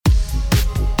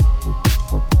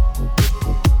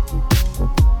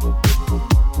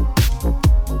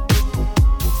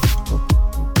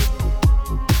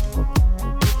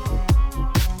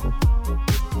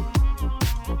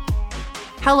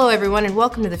Hello, everyone, and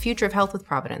welcome to the Future of Health with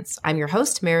Providence. I'm your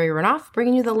host, Mary Renoff,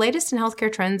 bringing you the latest in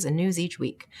healthcare trends and news each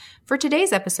week. For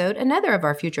today's episode, another of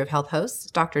our Future of Health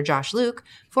hosts, Dr. Josh Luke,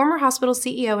 former hospital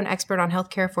CEO and expert on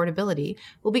healthcare affordability,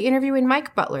 will be interviewing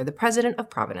Mike Butler, the president of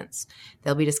Providence.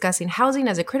 They'll be discussing housing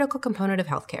as a critical component of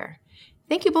healthcare.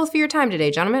 Thank you both for your time today,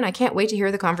 gentlemen. I can't wait to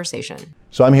hear the conversation.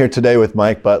 So I'm here today with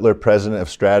Mike Butler, President of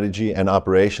Strategy and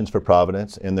Operations for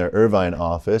Providence in their Irvine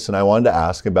office. And I wanted to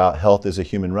ask about health as a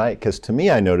human right, because to me,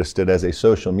 I noticed it as a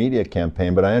social media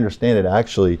campaign, but I understand it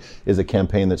actually is a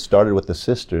campaign that started with the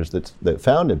sisters that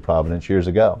founded Providence years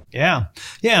ago. Yeah.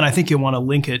 And I think you want to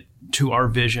link it to our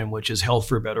vision, which is health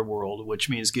for a better world, which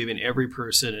means giving every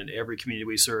person in every community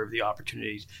we serve the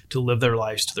opportunity to live their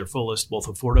lives to their fullest, both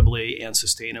affordably and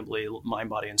sustainably, mind,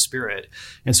 body, and spirit.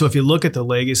 And so if you look at the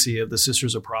legacy of the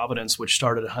Sisters of Providence, which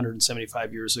started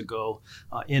 175 years ago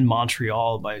in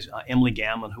Montreal by Emily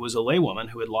Gamlin, who was a laywoman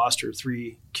who had lost her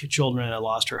 3 children and had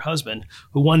lost her husband,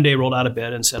 who one day rolled out of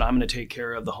bed and said, I'm going to take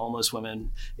care of the homeless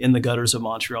women in the gutters of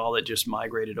Montreal that just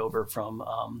migrated over from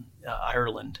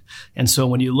Ireland. And so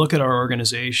when you look at our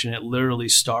organization, it literally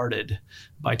started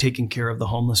by taking care of the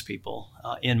homeless people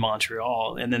in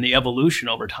Montreal. And then the evolution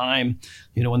over time,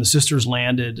 when the sisters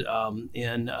landed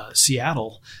in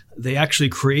Seattle, they actually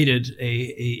created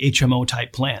a HMO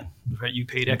type plan, right? You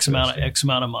paid X amount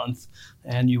a month,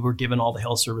 and you were given all the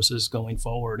health services going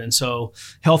forward. And so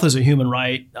health as a human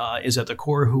right is at the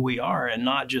core of who we are, and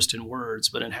not just in words,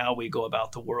 but in how we go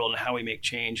about the world and how we make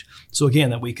change. So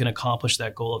again, that we can accomplish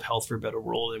that goal of health for a better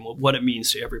world and what it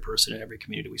means to every person in every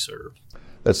community we serve.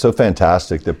 That's so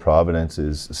fantastic that Providence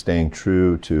is staying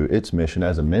true to its mission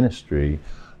as a ministry.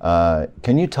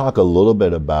 Can you talk a little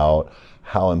bit about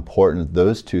how important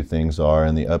those two things are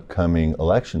in the upcoming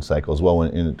election cycle as well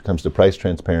when it comes to price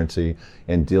transparency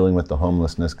and dealing with the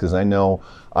homelessness? Because I know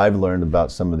I've learned about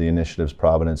some of the initiatives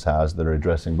Providence has that are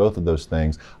addressing both of those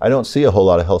things. I don't see a whole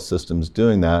lot of health systems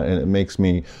doing that, and it makes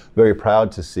me very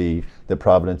proud to see that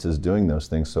Providence is doing those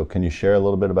things. So can you share a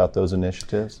little bit about those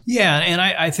initiatives? Yeah, and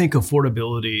I think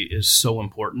affordability is so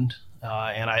important.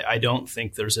 And I don't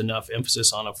think there's enough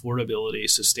emphasis on affordability,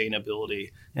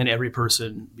 sustainability, and every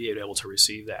person being able to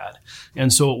receive that.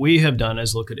 And so what we have done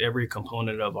is look at every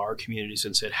component of our communities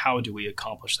and said, how do we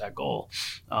accomplish that goal?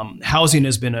 Housing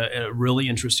has been a really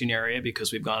interesting area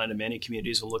because we've gone into many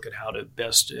communities and look at how to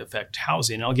best affect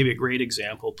housing. And I'll give you a great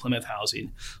example, Plymouth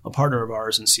Housing, a partner of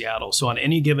ours in Seattle. So on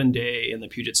any given day in the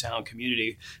Puget Sound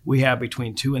community, we have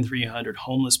between 200 and 300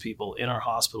 homeless people in our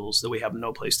hospitals that we have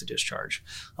no place to discharge.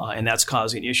 And that's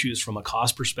causing issues from a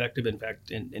cost perspective. In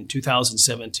fact, in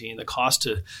 2017, the cost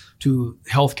to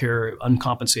healthcare,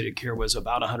 uncompensated care, was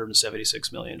about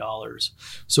 $176 million.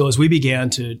 So as we began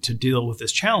to deal with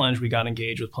this challenge, we got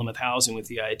engaged with Plymouth Housing with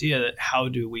the idea that how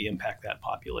do we impact that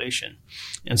population?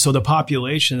 And so the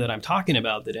population that I'm talking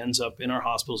about that ends up in our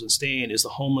hospitals and staying is the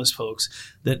homeless folks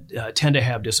that tend to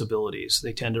have disabilities.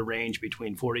 They tend to range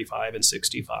between 45 and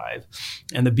 65.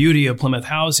 And the beauty of Plymouth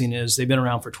Housing is they've been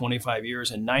around for 25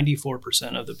 years, and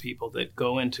 94% of the people that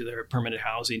go into their permanent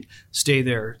housing stay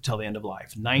there till the end of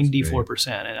life. 94%.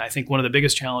 And I think one of the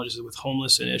biggest challenges with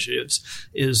homeless initiatives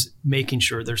is making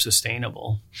sure they're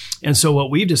sustainable. And so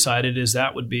what we've decided is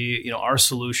that would be, our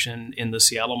solution in the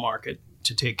Seattle market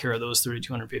to take care of those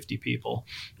 3,250 people.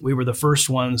 We were the first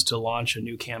ones to launch a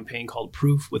new campaign called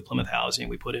Proof with Plymouth Housing.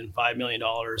 We put in $5 million,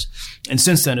 and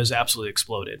since then has absolutely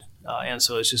exploded. And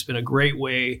so it's just been a great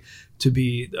way to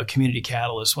be a community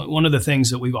catalyst. One of the things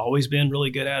that we've always been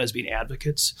really good at is being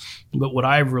advocates. But what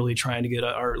I'm really trying to get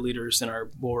our leaders and our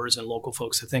boards and local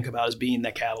folks to think about is being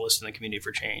the catalyst in the community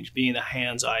for change, being the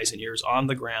hands, eyes, and ears on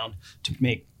the ground to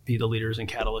be the leaders and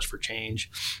catalysts for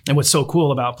change. And what's so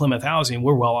cool about Plymouth Housing,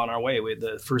 we're well on our way.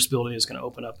 The first building is going to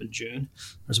open up in June.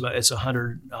 It's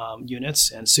 100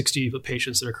 units, and 60 of the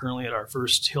patients that are currently at our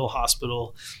First Hill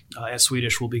Hospital at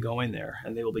Swedish will be going there,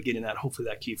 and they will be getting hopefully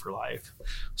that key for life.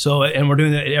 So, and we're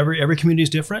doing that. Every community is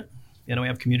different. We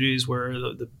have communities where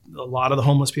a lot of the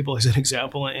homeless people, as an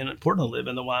example, in Portland live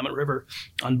in the Willamette River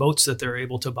on boats that they're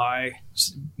able to buy,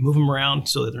 move them around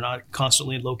so that they're not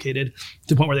constantly located to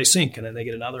the point where they sink and then they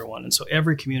get another one. And so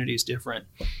every community is different.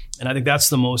 And I think that's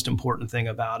the most important thing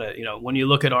about it. When you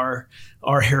look at our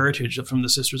heritage from the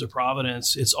Sisters of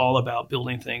Providence, it's all about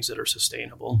building things that are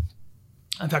sustainable.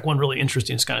 In fact, one really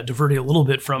interesting, it's kind of diverting a little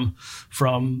bit from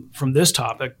this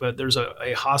topic, but there's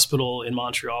a hospital in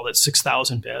Montreal that's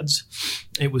 6,000 beds.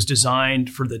 It was designed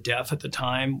for the deaf at the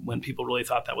time when people really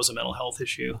thought that was a mental health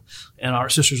issue. And our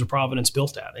Sisters of Providence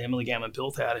built that. Emily Gammon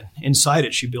built that. And inside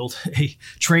it, she built a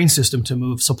train system to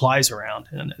move supplies around.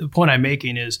 And the point I'm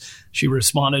making is she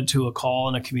responded to a call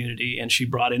in a community and she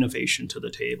brought innovation to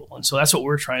the table. And so that's what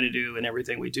we're trying to do in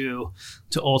everything we do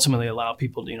to ultimately allow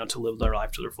people to live their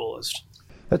life to their fullest.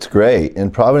 That's great.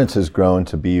 And Providence has grown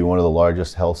to be one of the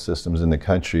largest health systems in the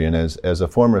country. And as a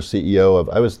former CEO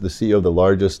I was the CEO of the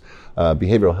largest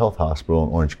behavioral health hospital in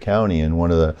Orange County, and one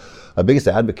of the biggest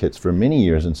advocates for many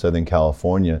years in Southern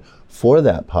California for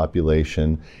that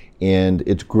population. And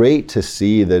it's great to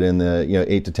see that in the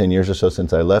 8 to 10 years or so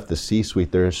since I left the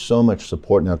C-suite, there is so much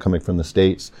support now coming from the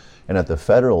states and at the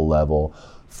federal level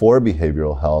for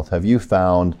behavioral health. Have you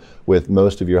found, with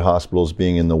most of your hospitals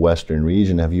being in the Western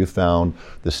region, have you found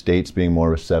the states being more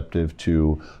receptive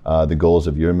to the goals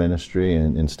of your ministry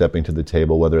and stepping to the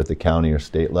table, whether at the county or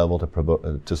state level,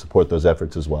 to support those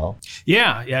efforts as well?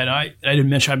 Yeah. And I didn't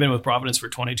mention I've been with Providence for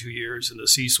 22 years in the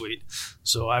C-suite.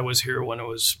 So I was here when it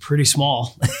was pretty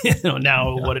small,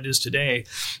 now what it is today.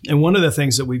 And one of the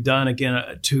things that we've done,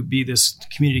 again, to be this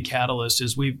community catalyst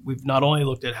is we've not only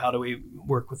looked at how do we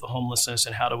work with the homelessness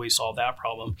and how do we solve that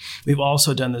problem, we've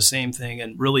also done the same thing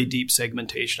in really deep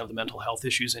segmentation of the mental health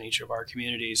issues in each of our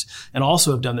communities, and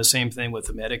also have done the same thing with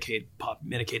the Medicaid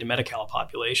and Medi-Cal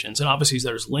populations. And obviously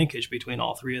there's linkage between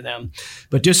all three of them.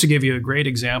 But just to give you a great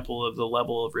example of the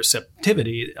level of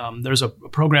receptivity, there's a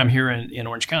program here in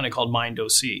Orange County called Mind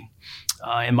OC.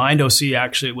 And Mind OC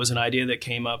actually was an idea that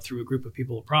came up through a group of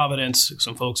people at Providence,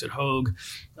 some folks at Hoag.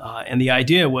 And the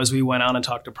idea was we went out and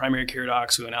talked to primary care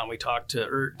docs, we went out and we talked to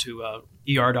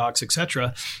ER docs, et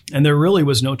cetera. And there really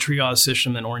was no triage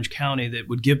system in Orange County that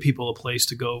would give people a place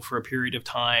to go for a period of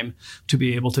time to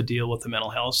be able to deal with the mental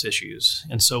health issues.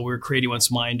 And so we're creating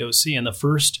what's Mind OC. And the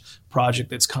first project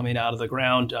that's coming out of the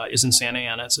ground is in Santa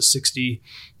Ana. It's a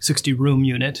 60 room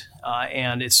unit.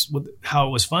 And it's how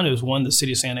it was funded was, one, the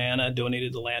city of Santa Ana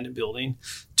donated the land and building.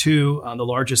 Two, the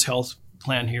largest health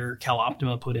plan here,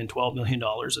 CalOptima, put in $12 million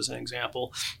as an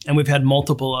example. And we've had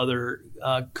multiple other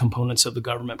components of the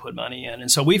government put money in.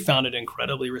 And so we found it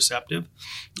incredibly receptive.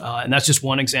 And that's just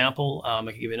one example. I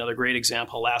can give you another great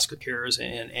example. Alaska Cares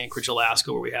in Anchorage,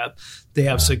 Alaska, where they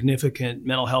have significant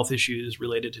mental health issues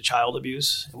related to child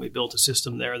abuse. And we built a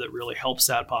system there that really helps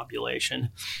that population.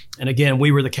 And again,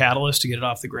 we were the catalyst to get it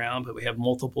off the ground, but we have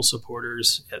multiple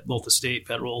supporters at both the state,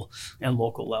 federal, and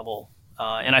local level.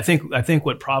 And I think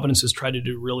what Providence has tried to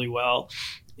do really well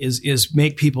is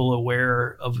make people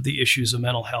aware of the issues of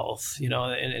mental health, and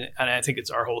I think it's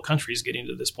our whole country is getting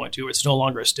to this point too. It's no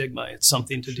longer a stigma. It's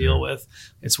something to deal with.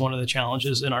 It's one of the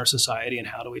challenges in our society, and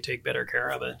how do we take better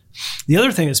care of it? The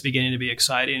other thing that's beginning to be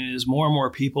exciting is more and more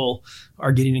people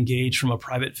are getting engaged from a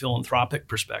private philanthropic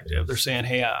perspective. They're saying,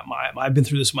 hey, I've been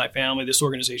through this in my family. This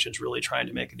organization is really trying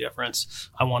to make a difference.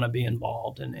 I want to be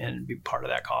involved and be part of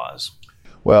that cause.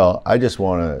 Well, I just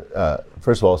want to,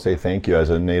 first of all, say thank you as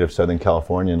a native Southern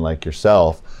Californian like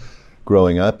yourself.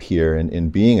 Growing up here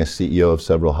and being a CEO of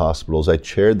several hospitals, I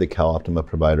chaired the CalOptima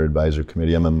Provider Advisory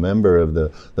Committee. I'm a member of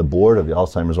the board of the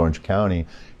Alzheimer's Orange County.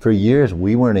 For years,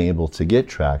 we weren't able to get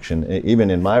traction, even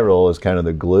in my role as kind of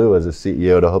the glue as a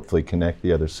CEO to hopefully connect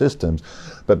the other systems.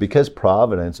 But because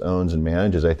Providence owns and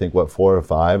manages, I think, 4 or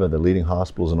 5 of the leading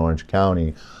hospitals in Orange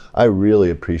County, I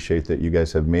really appreciate that you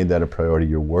guys have made that a priority.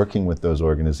 You're working with those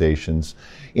organizations.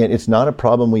 And it's not a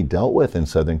problem we dealt with in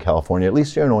Southern California, at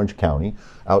least here in Orange County,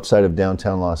 outside of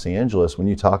downtown Los Angeles. When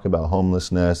you talk about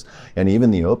homelessness and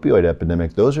even the opioid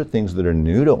epidemic, those are things that are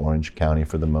new to Orange County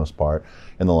for the most part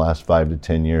in the last 5 to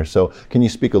 10 years. So can you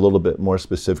speak a little bit more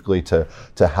specifically to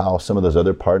how some of those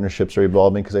other partnerships are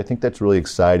evolving? Because I think that's really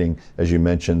exciting, as you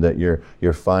mentioned, that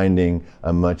you're finding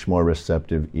a much more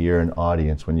receptive ear and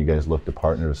audience when you guys look to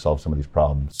partner to solve some of these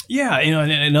problems. Yeah,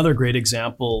 and another great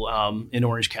example in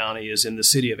Orange County is in the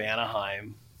city of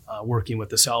Anaheim, working with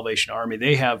the Salvation Army.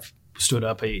 They have stood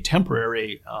up a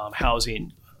temporary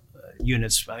housing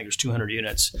units. I think there's 200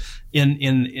 units in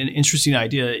an interesting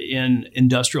idea in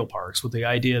industrial parks, with the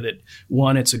idea that,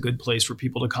 one, it's a good place for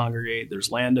people to congregate.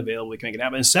 There's land available. We can make it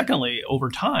happen. And secondly, over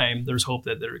time, there's hope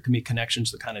that there can be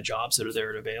connections to the kind of jobs that are there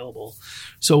and available.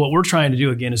 So what we're trying to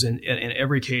do, again, is in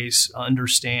every case,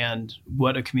 understand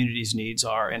what a community's needs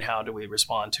are and how do we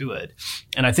respond to it.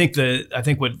 And I think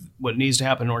what needs to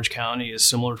happen in Orange County is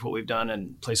similar to what we've done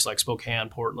in places like Spokane,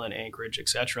 Portland, Anchorage, et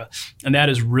cetera. And that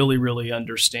is really, really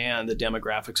understand the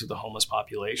demographics of the homeless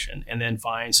population and then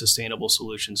find sustainable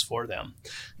solutions for them.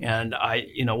 And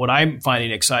what I'm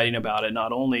finding exciting about it,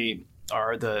 not only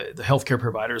are the healthcare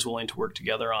providers willing to work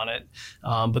together on it.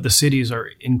 But the cities are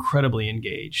incredibly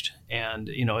engaged. And,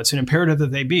 it's an imperative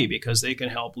that they be, because they can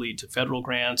help lead to federal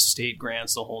grants, state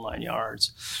grants, the whole 9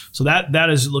 yards. So that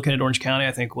is looking at Orange County.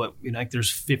 I think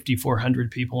there's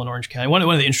 5,400 people in Orange County. One of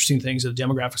the interesting things is the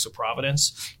demographics of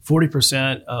Providence.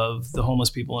 40% of the homeless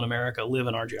people in America live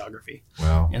in our geography.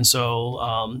 Wow. And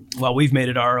so while we've made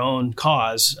it our own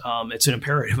cause, it's an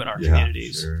imperative in our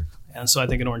communities. Sure. And so I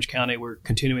think in Orange County, we're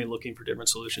continually looking for different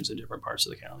solutions in different parts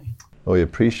of the county. Well, we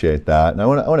appreciate that. And I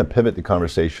want to pivot the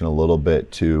conversation a little bit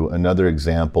to another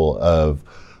example of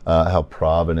how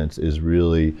Providence is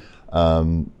really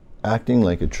acting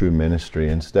like a true ministry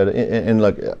instead of, and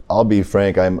look, I'll be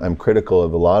frank, I'm critical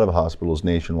of a lot of hospitals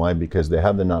nationwide because they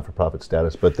have the not-for-profit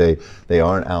status, but they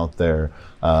aren't out there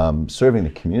serving the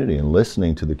community and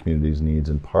listening to the community's needs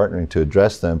and partnering to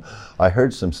address them. I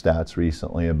heard some stats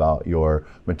recently about your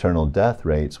maternal death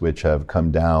rates, which have come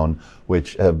down,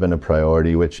 which have been a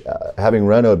priority, which having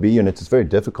run OB units, it's very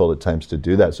difficult at times to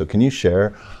do that. So can you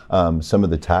share some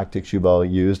of the tactics you've all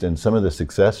used and some of the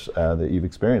success that you've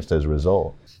experienced as a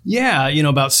result? Yeah,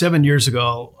 about 7 years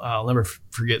ago, I'll never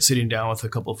forget sitting down with a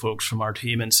couple of folks from our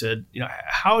team and said,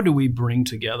 how do we bring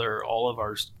together all of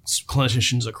our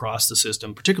clinicians across the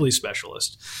system, particularly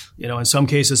specialists? In some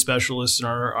cases, specialists in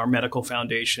our medical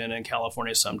foundation in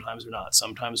California, sometimes they're not.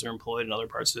 Sometimes they're employed in other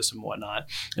parts of the system and whatnot.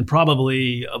 And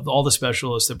probably of all the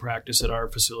specialists that practice at our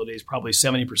facilities, probably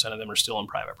 70% of them are still in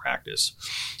private practice.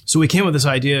 So we came with this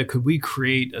idea, could we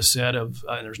create a set of,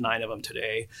 and there's 9 of them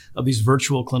today, of these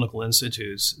virtual clinical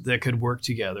institutes that could work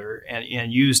together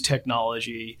and use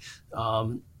technology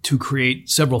to create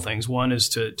several things. One is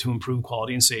to improve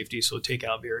quality and safety, so take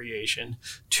out variation.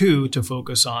 2, to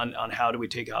focus on how do we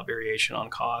take out variation on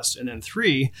cost. And then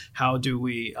 3, how do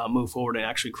we move forward in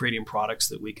actually creating products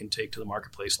that we can take to the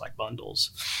marketplace like bundles.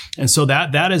 And so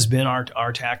that has been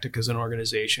our tactic as an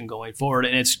organization going forward.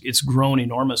 And it's grown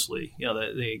enormously.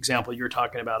 The example you're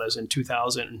talking about is in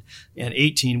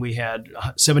 2018, we had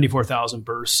 74,000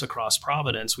 births across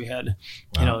Providence. We had,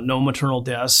 no maternal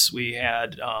deaths. We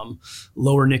had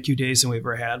lower NICU days than we've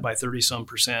ever had by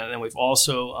 30-some%. And we've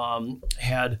also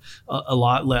had a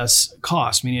lot less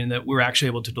cost, meaning that we're actually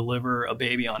able to deliver a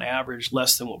baby on average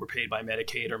less than what we're paid by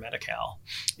Medicaid or Medi-Cal.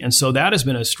 And so that has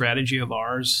been a strategy of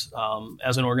ours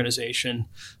as an organization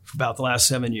for about the last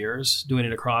 7 years, doing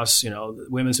it across,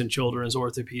 women's and children's,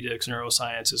 orthopedics,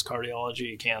 neurosciences,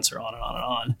 cardiology, cancer, on and on and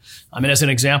on. I mean, as an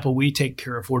example, we take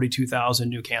care of 42,000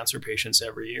 new cancer patients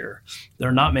every year. There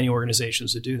are not many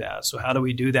organizations that do that. So how do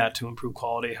we do that to improve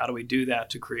quality? How do we do that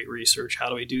to create research? How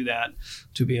do we do that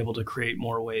to be able to create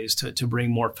more ways to bring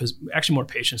more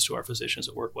patients to our physicians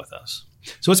that work with us?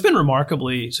 So it's been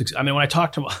remarkably successful. I mean, when I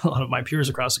talk to a lot of my peers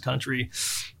across the country,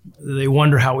 they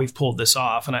wonder how we've pulled this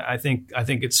off. And I think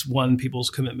it's people's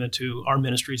commitment to our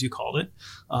ministry, as you called it,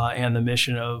 and the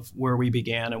mission of where we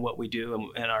began and what we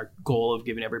do, and our goal of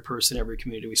giving every person, every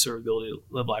community we serve, the ability to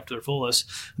live life to their fullest.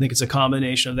 I think it's a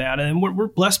combination of that. And we're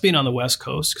blessed being on the West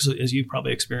Coast, because as you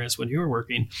probably experienced when you were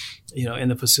working, in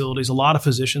the facilities, a lot of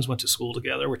physicians went to school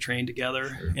together, were trained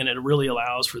together, sure. And it really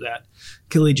allows for that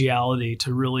collegiality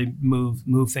to really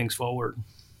move things forward.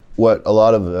 What a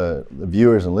lot of the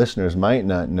viewers and listeners might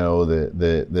not know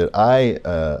that I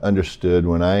understood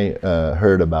when I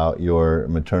heard about your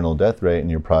maternal death rate and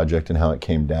your project and how it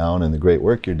came down and the great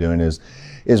work you're doing is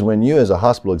when you as a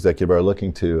hospital executive are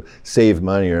looking to save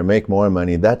money or make more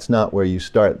money, that's not where you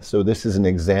start. So this is an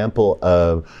example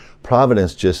of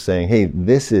Providence just saying, hey,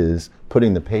 this is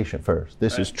putting the patient first.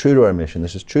 This is true to our mission.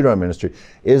 This is true to our ministry.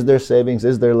 Is there savings?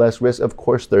 Is there less risk? Of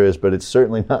course there is, but it's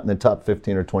certainly not in the top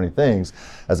 15 or 20 things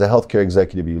as a healthcare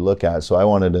executive you look at. So I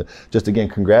wanted to just again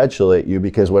congratulate you,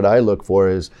 because what I look for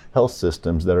is health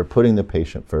systems that are putting the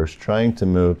patient first, trying to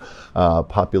move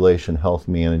population health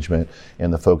management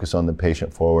and the focus on the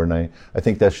patient forward. And I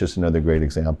think that's just another great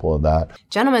example of that.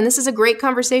 Gentlemen, this is a great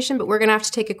conversation, but we're going to have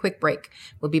to take a quick break.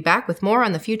 We'll be back with more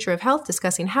on the future of health,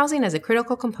 discussing housing as a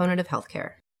critical component of healthcare.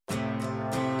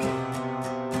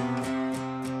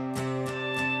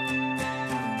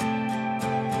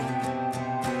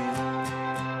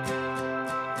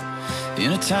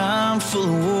 In a time full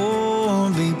of war,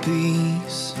 be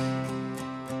peace.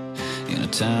 In a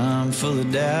time full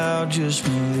of doubt, just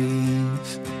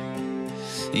believe.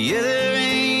 Yeah, there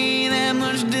ain't that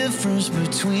much difference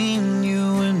between you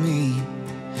and me.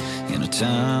 In a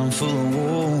time full of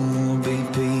war, be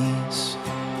peace.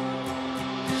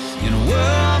 In a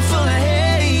world full of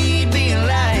hate, be a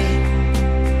light.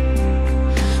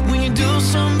 When you do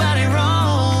somebody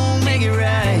wrong, make it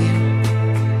right.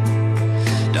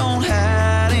 Don't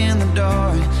hide in the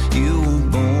dark, you were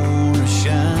born to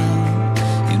shine.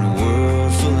 In a world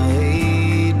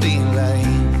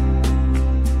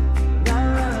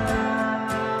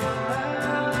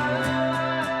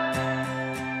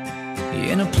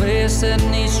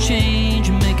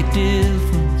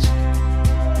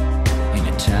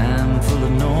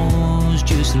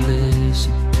just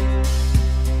listen.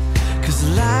 'Cause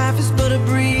life is but a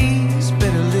breeze,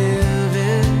 better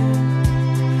living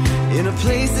in a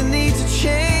place that needs to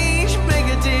change, make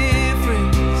a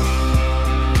difference.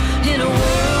 In a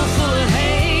world full of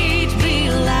hate, be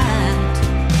a light.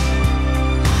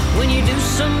 When you do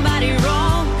somebody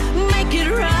wrong, make it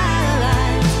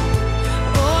right.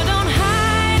 Oh, don't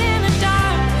hide in the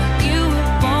dark, you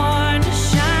were born to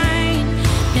shine.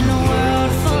 In a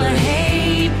world full of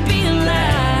hate, be a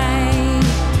light.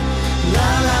 La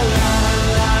la la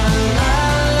la la la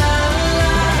la.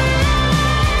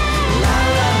 La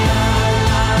la la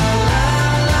la la la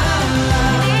la.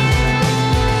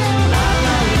 La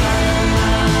la la la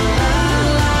la la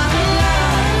la.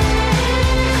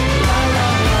 La la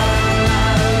la la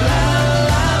la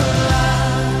la.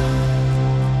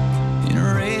 In a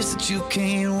race that you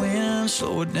can't win,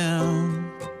 slow it down.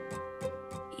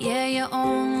 Yeah, you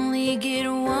only get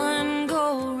one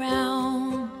go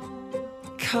round.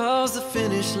 'Cause the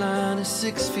finish line is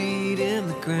 6 feet in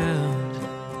the ground.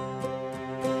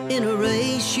 In a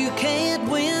race you can't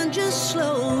win, just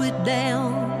slow it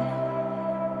down.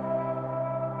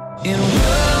 In a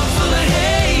world full of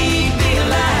hate, be a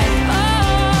light.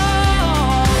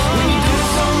 Oh, when you do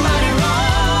somebody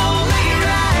wrong, make it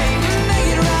right, make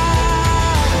it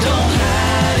right. Don't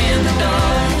hide in the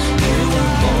dark, you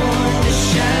were born to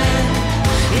shine.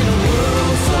 In a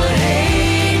world full of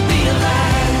hate, be a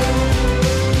light.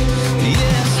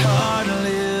 Yeah, it's hard to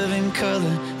live in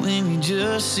color when you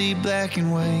just see black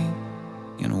and white.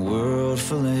 In a world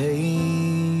full of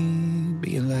hate,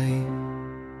 be a light.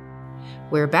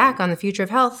 We're back on the Future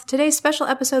of Health. Today's special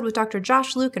episode with Dr.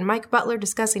 Josh Luke and Mike Butler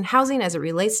discussing housing as it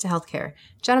relates to healthcare.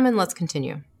 Gentlemen, let's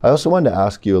continue. I also wanted to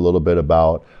ask you a little bit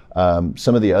about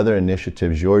some of the other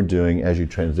initiatives you're doing as you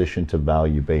transition to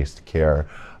value-based care.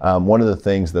 One of the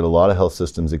things that a lot of health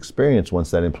systems experience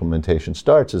once that implementation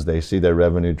starts is they see their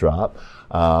revenue drop.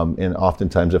 And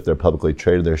oftentimes, if they're publicly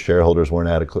traded, their shareholders weren't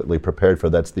adequately prepared for.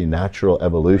 That's the natural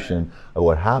evolution of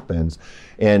what happens.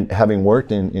 And having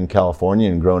worked in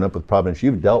California and grown up with Providence,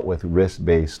 you've dealt with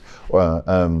risk-based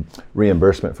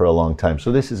reimbursement for a long time.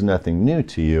 So this is nothing new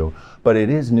to you, but it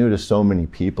is new to so many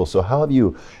people. So how have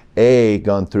you, A,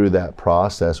 gone through that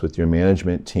process with your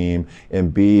management team,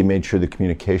 and B, made sure the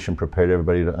communication prepared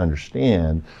everybody to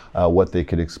understand what they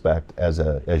could expect as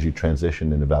you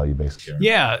transition into value-based care?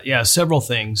 Yeah, several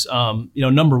things.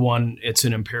 Number one, it's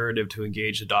an imperative to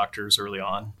engage the doctors early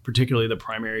on, particularly the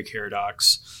primary care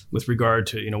docs, with regard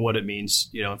to what it means,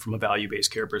 from a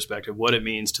value-based care perspective, what it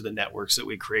means to the networks that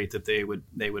we create that they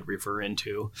would refer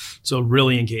into. So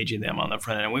really engaging them on the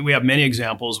front end. And we have many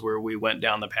examples where we went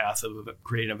down the path of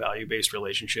creating a value-based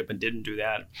relationship and didn't do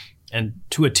that. And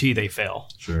to a T, they fail.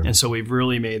 Sure. And so we've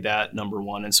really made that number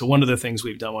one. And so one of the things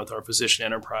we've done with our physician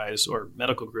enterprise or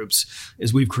medical groups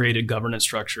is we've created governance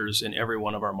structures in every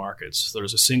one of our markets. So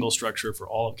there's a single structure for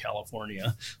all of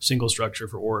California, single structure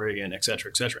for Oregon, et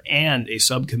cetera, and a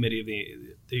subcommittee of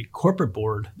the corporate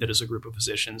board that is a group of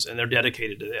physicians, and they're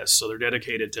dedicated to this. So they're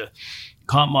dedicated to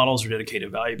comp models, they're dedicated to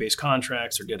value-based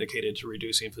contracts, they're dedicated to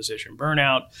reducing physician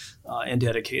burnout, and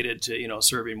dedicated to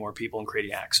serving more people and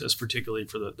creating access, particularly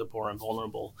for the poor and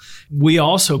vulnerable. We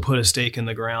also put a stake in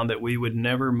the ground that we would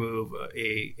never move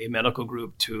a medical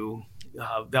group to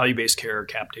value-based care,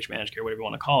 capitation managed care, whatever you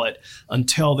want to call it,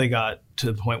 until they got to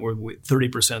the point where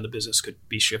 30% of the business could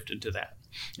be shifted to that.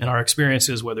 And our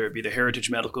experiences, whether it be the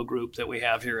Heritage Medical Group that we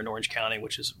have here in Orange County,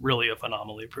 which is really a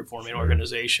phenomenally performing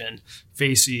organization,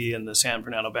 FACey in the San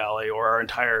Fernando Valley, or our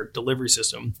entire delivery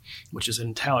system, which is an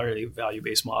entirely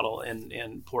value-based model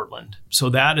in Portland. So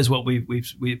that is what we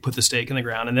put the stake in the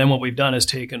ground. And then what we've done is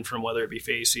taken from whether it be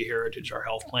FACey, Heritage, our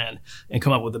health plan, and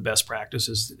come up with the best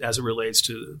practices as it relates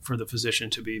to for the physician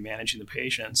to be managing the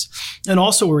patients. And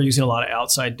also we're using a lot of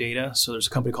outside data. So there's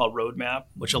a company called Roadmap,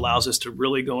 which allows us to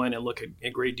really go in and look at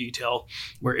in great detail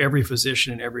where every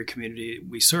physician in every community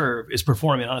we serve is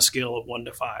performing on a scale of 1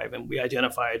 to 5. And we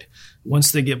identified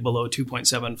once they get below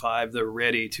 2.75, they're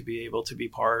ready to be able to be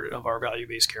part of our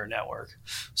value-based care network.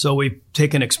 So we've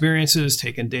taken experiences,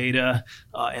 taken data,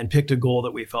 and picked a goal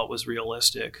that we felt was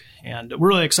realistic. And we're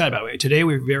really excited about it. Today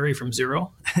we vary from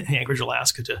 0 in Anchorage,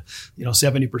 Alaska to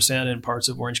 70% in parts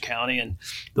of Orange County. And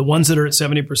the ones that are at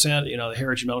 70%, the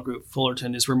Heritage Medical Group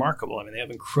Fullerton is remarkable. I mean, they have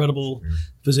incredible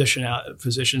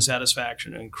physician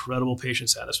satisfaction, incredible patient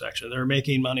satisfaction. They're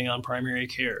making money on primary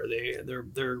care.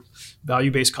 Their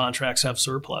value-based contracts have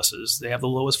surpluses. They have the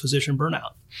lowest physician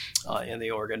burnout in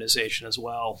the organization as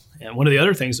well. And one of the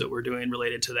other things that we're doing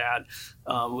related to that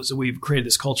was that we've created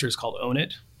this culture. It's called Own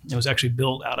It. It was actually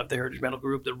built out of the Heritage Medical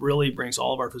Group that really brings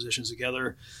all of our physicians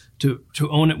together to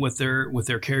own it with their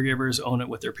caregivers, own it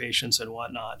with their patients and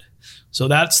whatnot. So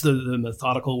that's the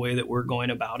methodical way that we're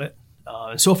going about it.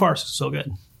 And so far, so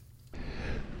good.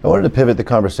 I wanted to pivot the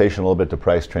conversation a little bit to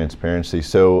price transparency.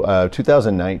 So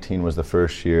 2019 was the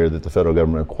first year that the federal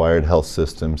government required health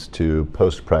systems to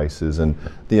post prices, and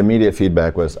the immediate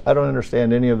feedback was, I don't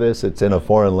understand any of this, it's in a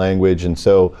foreign language. And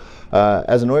so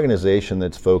as an organization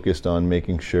that's focused on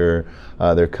making sure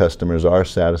their customers are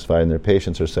satisfied and their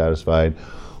patients are satisfied,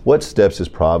 what steps is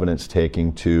Providence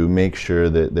taking to make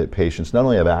sure that patients not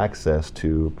only have access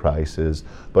to prices,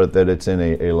 but that it's in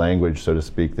a language, so to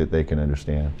speak, that they can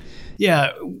understand?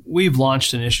 Yeah, we've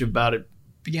launched an initiative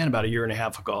began about a year and a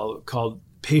half ago called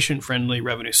Patient-Friendly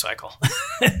Revenue Cycle.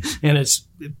 And it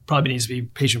probably needs to be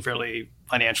patient-friendly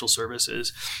financial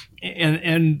services.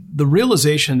 And the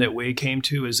realization that we came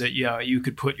to is that, yeah, you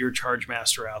could put your charge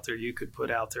master out there, you could put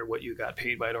out there what you got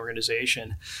paid by an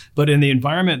organization. But in the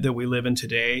environment that we live in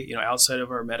today, outside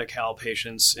of our Medi-Cal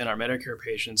patients and our Medicare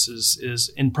patients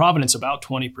is in Providence, about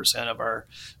 20% of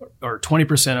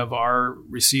our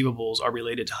receivables are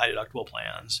related to high deductible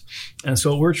plans. And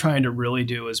so what we're trying to really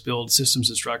do is build systems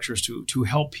and structures to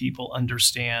help people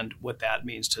understand what that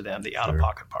means to them, the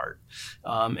out-of-pocket part,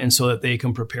 and so that they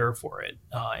can prepare for it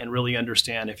and really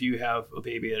understand if you have a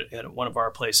baby at one of our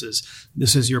places,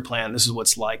 this is your plan, this is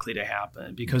what's likely to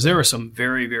happen, because there are some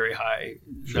very, very high,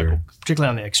 particularly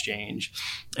on the exchange.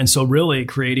 And so really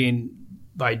creating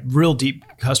by real deep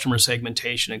customer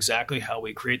segmentation, exactly how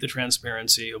we create the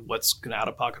transparency of what's going out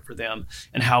of pocket for them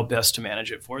and how best to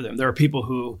manage it for them. There are people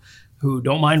who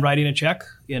don't mind writing a check,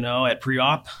 at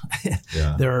pre-op.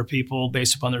 Yeah. There are people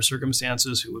based upon their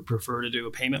circumstances who would prefer to do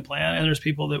a payment plan. And there's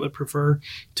people that would prefer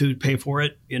to pay for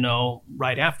it,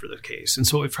 right after the case. And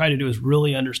so what we've tried to do is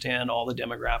really understand all the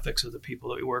demographics of the people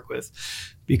that we work with,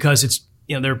 because it's,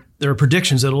 there are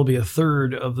predictions that it'll be a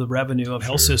third of the revenue of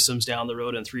health systems down the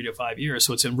road in 3 to 5 years.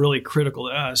 So it's really critical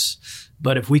to us.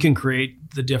 But if we can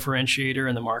create the differentiator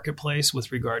in the marketplace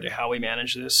with regard to how we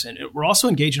manage this, and we're also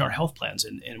engaging our health plans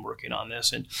in working on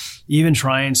this, and even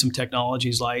trying some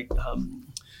technologies like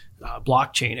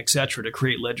blockchain, et cetera, to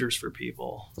create ledgers for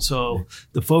people. So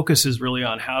the focus is really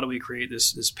on how do we create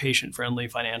this patient-friendly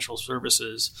financial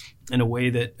services in a way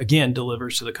that, again,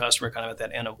 delivers to the customer kind of at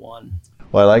that N of one.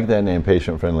 Well, I like that name,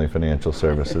 Patient-Friendly Financial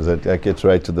Services. That gets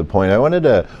right to the point. I wanted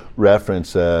to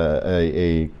reference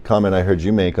a comment I heard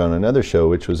you make on another show,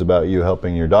 which was about you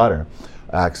helping your daughter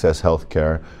access health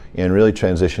care and really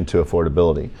transition to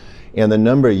affordability. And the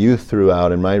number you threw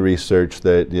out in my research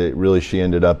that really she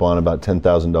ended up on about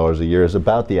 $10,000 a year is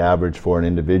about the average for an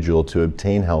individual to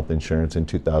obtain health insurance in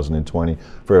 2020.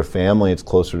 For a family, it's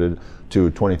closer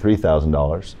to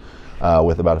 $23,000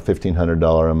 with about a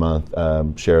 $1,500 a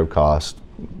month share of cost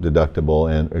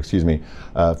deductible, and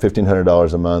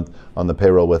 $1,500 a month on the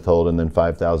payroll withhold, and then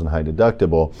 $5,000 high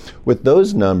deductible. With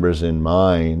those numbers in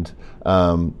mind,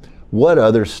 what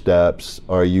other steps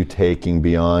are you taking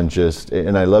beyond just,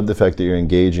 and I love the fact that you're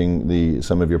engaging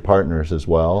some of your partners as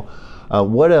well.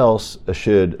 What else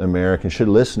should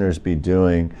listeners be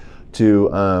doing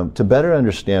to better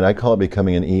understand, I call it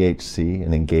becoming an EHC,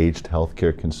 an engaged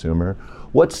healthcare consumer?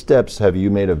 What steps have you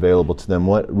made available to them?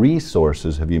 What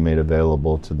resources have you made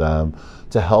available to them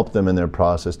to help them in their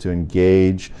process to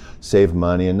engage, save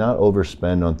money, and not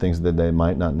overspend on things that they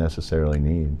might not necessarily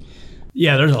need?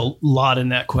 Yeah, there's a lot in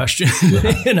that question.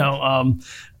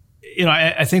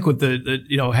 I think with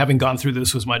the having gone through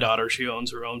this with my daughter, she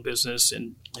owns her own business,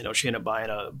 and she ended up buying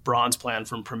a bronze plan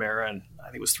from Premera, and I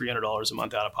think it was $300 a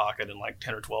month out of pocket, and like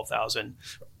 $10,000 or $12,000,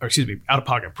 out of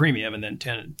pocket premium, and then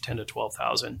 $10,000 to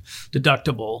 $12,000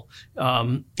 deductible.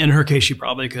 In her case, she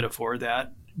probably could afford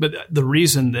that. But the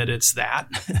reason that it's that,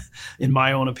 in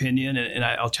my own opinion, and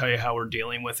I'll tell you how we're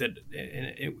dealing with it,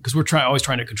 because we're always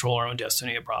trying to control our own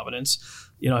destiny at Providence.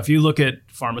 If you look at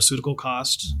pharmaceutical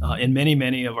costs, in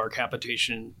many of our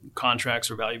capitation contracts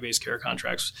or value-based care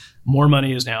contracts, more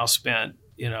money is now spent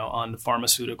on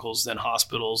pharmaceuticals than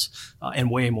hospitals, and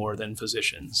way more than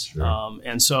physicians. Sure.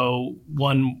 And so,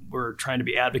 we're trying to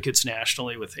be advocates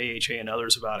nationally with AHA and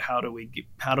others about how do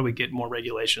we get more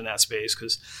regulation in that space,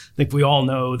 because I think we all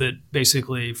know that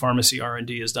basically pharmacy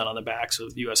R&D is done on the backs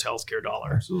of the U.S. healthcare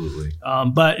dollar. Absolutely.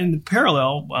 But in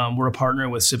parallel, we're a partner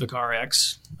with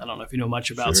CivicRx. I don't know if you know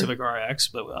much about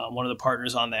CivicRx, but one of the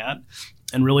partners on that.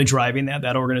 and really driving that.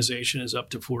 That organization is up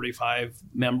to 45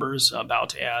 members, about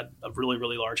to add a really,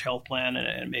 really large health plan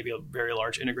and maybe a very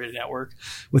large integrated network,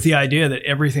 with the idea that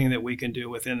everything that we can do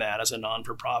within that as a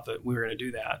non-for-profit, we're going to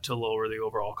do that to lower the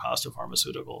overall cost of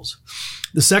pharmaceuticals.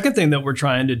 The second thing that we're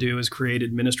trying to do is create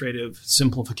administrative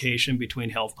simplification between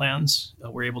health plans.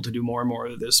 We're able to do more and more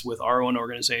of this with our own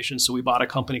organization. So we bought a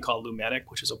company called Lumetic,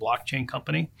 which is a blockchain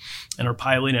company, and are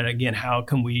piloting it. Again, how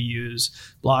can we use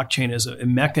blockchain as a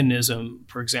mechanism,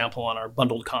 for example, on our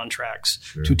bundled contracts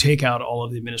to take out all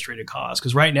of the administrative costs?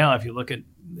 Because right now, if you look at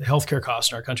the healthcare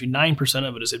costs in our country, 9%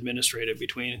 of it is administrative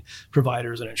between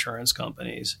providers and insurance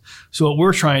companies. So what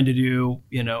we're trying to do,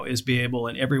 is be able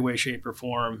in every way, shape, or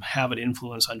form have an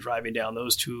influence on driving down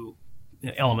those two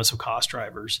elements of cost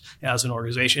drivers as an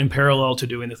organization, in parallel to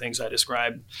doing the things I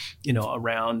described,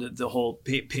 around the whole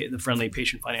the friendly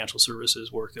patient financial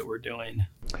services work that we're doing.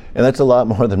 And that's a lot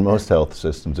more than most health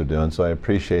systems are doing. So I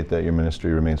appreciate that your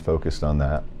ministry remains focused on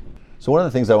that. So one of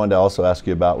the things I wanted to also ask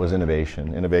you about was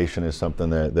innovation. Innovation is something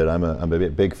that I'm a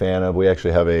big fan of. We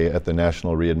actually have at the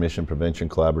National Readmission Prevention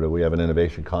Collaborative, we have an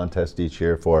innovation contest each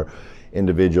year for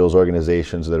individuals,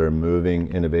 organizations that are moving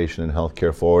innovation in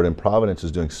healthcare forward, and Providence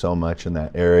is doing so much in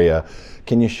that area.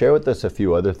 Can you share with us a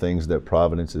few other things that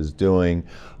Providence is doing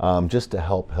just to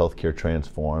help healthcare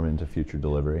transform into future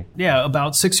delivery? Yeah,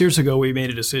 about 6 years ago, we made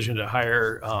a decision to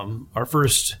hire our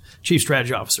first chief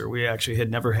strategy officer. We actually had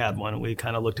never had one. We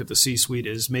kind of looked at the C-suite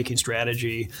as making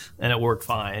strategy, and it worked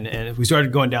fine. And if we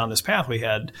started going down this path, we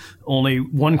had only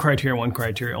one criteria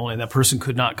only, and that person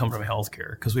could not come from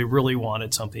healthcare because we really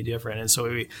wanted something different. And so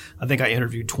I think I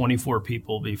interviewed 24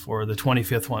 people before the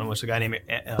 25th one was a guy named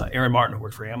Aaron Martin who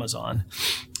worked for Amazon.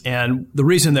 And the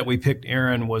reason that we picked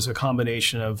Aaron was a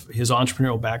combination of his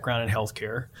entrepreneurial background in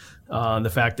healthcare, the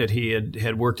fact that he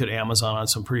had worked at Amazon on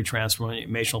some pretty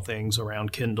transformational things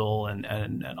around Kindle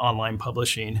and online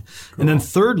publishing. Cool. And then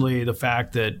thirdly, the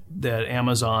fact that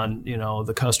Amazon,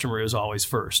 the customer is always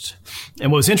first.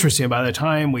 And what was interesting, by the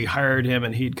time we hired him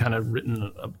and he'd kind of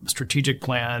written a strategic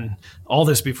plan, all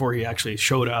this before he actually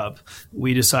showed up,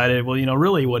 we decided, well,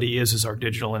 really what he is our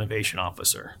digital innovation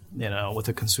officer, with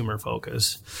a consumer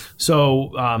focus.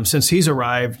 So since he's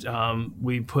arrived,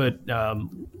 we've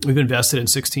invested in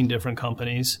 16 different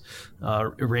companies,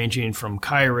 ranging from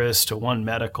Kairos to One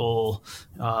Medical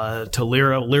to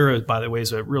Lyra. Lyra, by the way,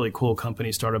 is a really cool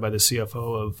company started by the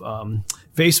CFO of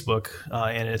Facebook,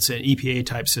 and it's an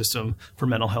EPA-type system for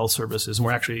mental health services. And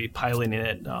we're actually piloting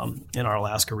it in our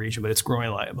Alaska region, but it's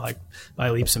growing like by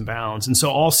leaps and bounds. And so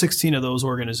all 16 of those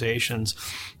organizations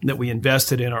that we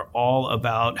invested in are all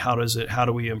about how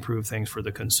do we improve things for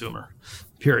the consumer.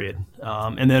 Period.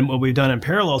 And then what we've done in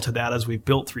parallel to that is we've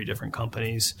built 3 different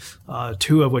companies,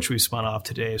 2 of which we've spun off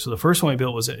today. So the first one we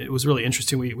built was really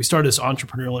interesting. We started as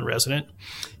entrepreneurial in resident.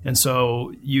 And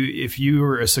so if you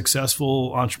were a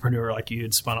successful entrepreneur, like you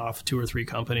had spun off 2 or 3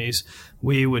 companies,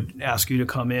 we would ask you to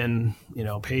come in,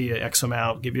 pay you X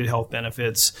amount, give you health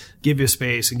benefits, give you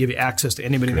space, and give you access to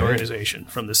anybody in the organization,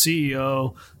 from the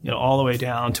CEO, all the way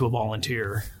down to a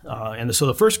volunteer. And so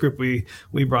the first group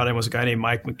we brought in was a guy named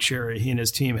Mike McSherry. He and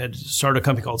his team had started a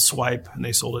company called Swipe, and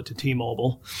they sold it to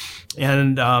T-Mobile.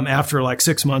 And after like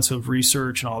 6 months of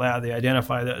research and all that, they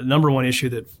identified that the number one issue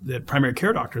that primary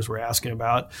care doctors were asking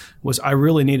about was, I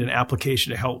really need an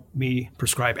application to help me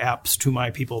prescribe apps to my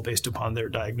people based upon their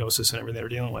diagnosis and everything they're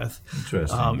dealing with.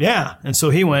 Interesting. And so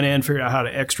he went in, figured out how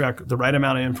to extract the right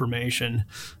amount of information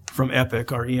from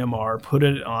Epic, our EMR, put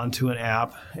it onto an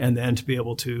app, and then to be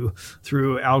able to,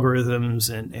 through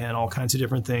algorithms and all kinds of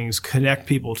different things, connect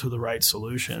people to the right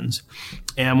solutions.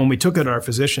 And when we took it to our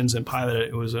physicians and piloted it,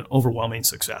 it was an overwhelming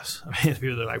success. I mean,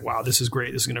 people are like, wow, this is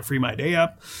great. This is going to free my day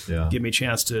up, give me a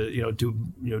chance to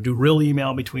do real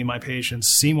email between my patients,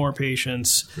 see more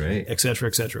patients, et cetera,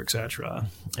 et cetera, et cetera.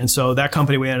 And so that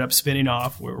company we ended up spinning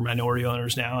off. We're minority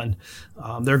owners now, and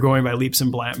they're growing by leaps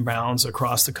and bounds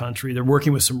across the country. They're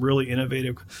working with some really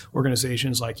innovative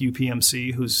organizations like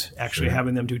UPMC, who's actually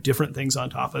having them do different things on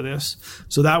top of this.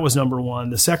 So that was number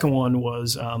one. The second one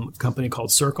was a company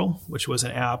called Circle, which was an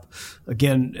app,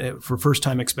 again, for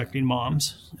first-time expecting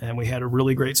moms. And we had a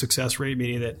really great success rate,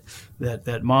 meaning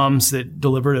that moms that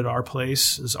delivered at our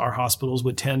place, our hospitals,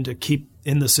 would tend to keep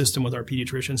in the system with our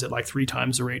pediatricians at like 3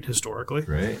 times the rate historically.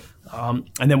 Right.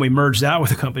 And then we merged that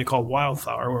with a company called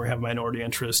Wildflower, where we have minority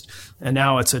interest. And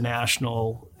now it's a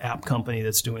national app company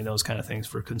that's doing those kind of things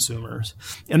for consumers.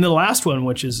 And the last one,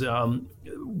 which is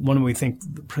one we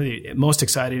think pretty most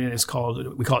exciting is we call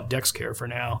it DexCare for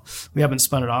now. We haven't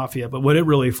spun it off yet, but what it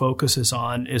really focuses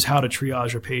on is how to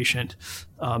triage a patient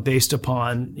based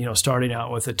upon, starting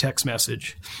out with a text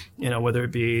message, whether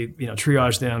it be,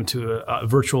 triage them to a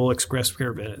virtual express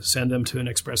care visit, send them to an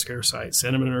express care site,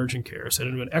 send them to an urgent care, send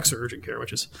them to an extra urgent care,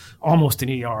 which is almost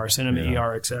an ER, send them to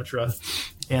ER, et cetera.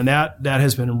 And that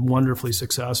has been wonderfully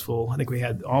successful. I think we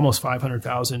had almost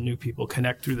 500,000 new people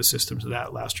connect through the system to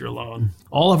that last year alone.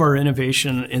 All of our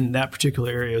innovation in that particular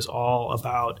area is all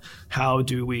about how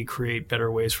do we create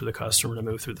better ways for the customer to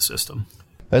move through the system.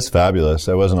 That's fabulous.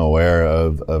 I wasn't aware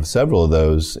of several of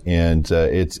those, and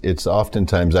it's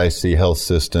oftentimes I see health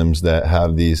systems that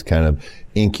have these kind of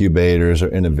incubators or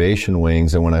innovation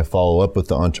wings, and when I follow up with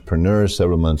the entrepreneurs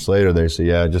several months later, they say,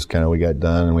 "Yeah, just kind of we got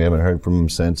done, and we haven't heard from them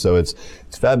since." So it's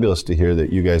fabulous to hear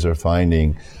that you guys are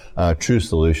finding true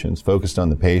solutions focused on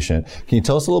the patient. Can you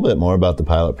tell us a little bit more about the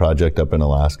pilot project up in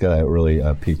Alaska? That really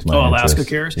piqued my interest. Alaska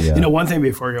Cares? Yeah. One thing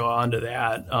before we go on to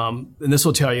that, and this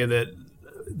will tell you that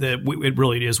it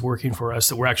really is working for us,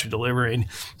 that we're actually delivering.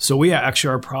 So we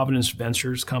actually, our Providence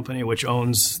Ventures company, which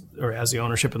owns or has the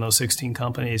ownership in those 16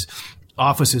 companies,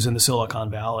 offices in the Silicon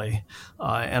Valley.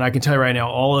 And I can tell you right now,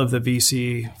 all of the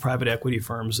VC private equity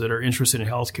firms that are interested in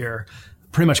healthcare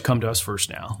pretty much come to us first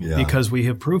now because we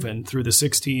have proven through the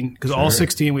 16, because all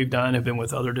 16 we've done have been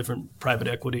with other different private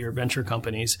equity or venture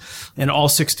companies, and all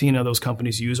 16 of those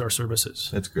companies use our services.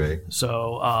 That's great.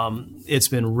 So it's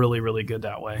been really, really good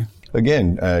that way.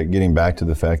 Again, getting back to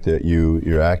the fact that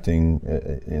you're acting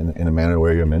in a manner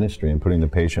where you're a ministry and putting the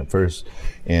patient first,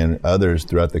 and others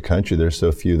throughout the country, there's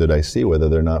so few that I see, whether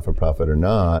they're not-for-profit or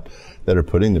not, that are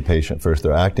putting the patient first.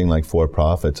 They're acting like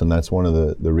for-profits, and that's one of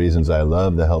the reasons I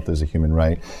love the Health is a Human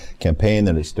Right campaign,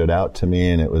 that it stood out to me,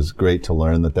 and it was great to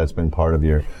learn that that's been part of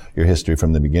your history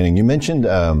from the beginning. You mentioned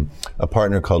a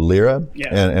partner called Lyra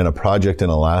and a project in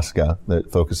Alaska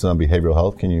that focuses on behavioral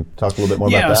health. Can you talk a little bit more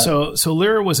about that? Yeah, so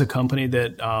Lyra was a company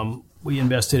that we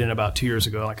invested in about 2 years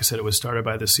ago. Like I said, it was started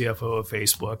by the CFO of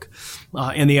Facebook.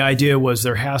 And the idea was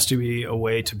there has to be a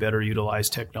way to better utilize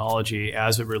technology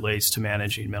as it relates to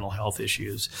managing mental health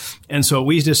issues. And so what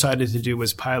we decided to do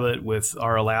was pilot with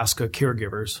our Alaska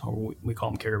caregivers, or we call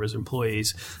them caregivers,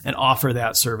 employees, and offer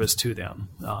that service to them.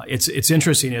 It's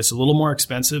interesting. It's a little more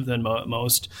expensive than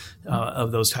most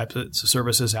of those types of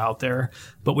services out there.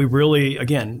 But we really,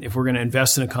 again, if we're going to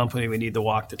invest in a company, we need to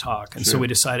walk the talk. And so we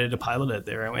decided to pilot it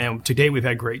there. And to date, we've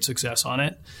had great success on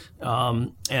it.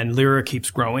 And Lyra keeps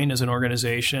growing as an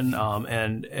organization,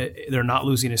 and they're not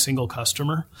losing a single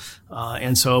customer.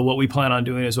 And so what we plan on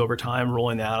doing is over time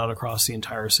rolling that out across the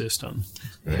entire system.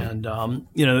 Right. And,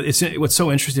 it's what's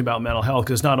so interesting about mental health,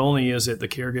 because not only is it the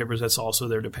caregivers, that's also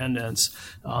their dependents.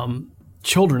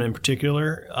 Children in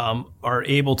particular are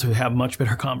able to have much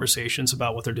better conversations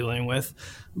about what they're dealing with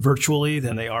virtually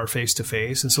than they are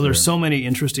face-to-face. And so there's so many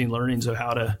interesting learnings of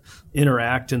how to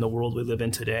interact in the world we live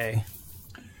in today.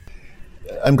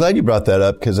 I'm glad you brought that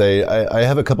up, because I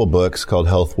have a couple books called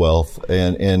Health Wealth,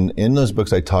 and in those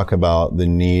books I talk about the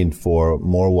need for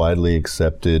more widely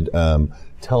accepted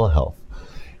telehealth.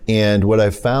 And what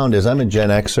I've found is I'm a Gen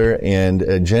Xer, and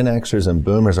Gen Xers and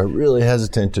Boomers are really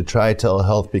hesitant to try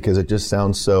telehealth because it just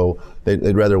sounds so,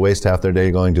 they'd rather waste half their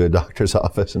day going to a doctor's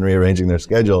office and rearranging their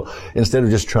schedule instead of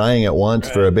just trying it once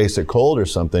for a basic cold or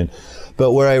something.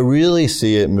 But where I really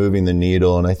see it moving the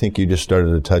needle, and I think you just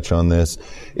started to touch on this,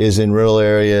 is in rural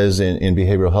areas, in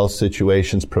behavioral health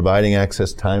situations, providing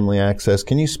access, timely access.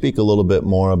 Can you speak a little bit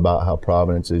more about how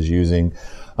Providence is using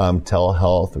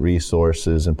telehealth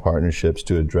resources and partnerships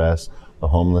to address the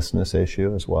homelessness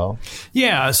issue as well?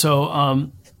 Yeah,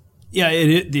 so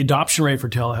the adoption rate for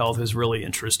telehealth is really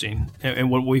interesting.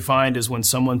 And what we find is when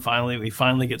we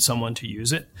finally get someone to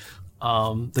use it,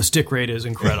 the stick rate is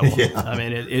incredible. I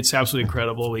mean, it's absolutely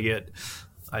incredible. We get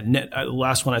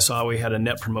last one I saw, we had a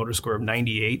net promoter score of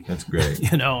 98. That's great.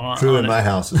 True in my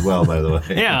house as well, by the way.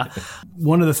 Yeah.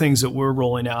 One of the things that we're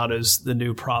rolling out is the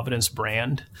new Providence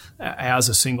brand as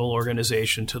a single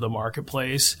organization to the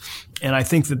marketplace. And I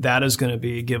think that is going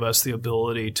to give us the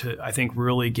ability to, I think,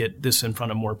 really get this in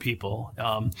front of more people.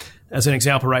 As an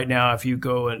example, right now, if you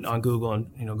go on Google and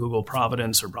Google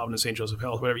Providence or Providence St. Joseph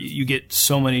Health, whatever, you get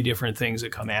so many different things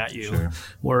that come at you. Sure.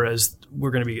 Whereas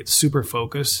we're going to be super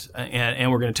focused,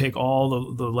 and we're going to take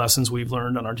all the lessons we've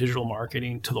learned on our digital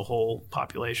marketing to the whole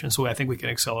population. So I think we can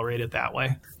accelerate it that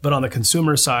way. But on the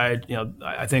consumer side,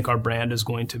 I think our brand is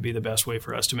going to be the best way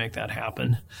for us to make that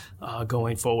happen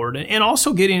going forward. And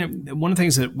also getting one of the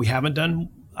things that we haven't done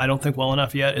I don't think well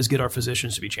enough yet, is get our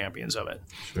physicians to be champions of it.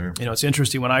 Sure. It's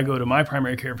interesting when I go to my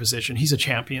primary care physician, he's a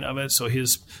champion of it. So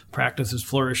his practice is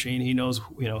flourishing. He knows,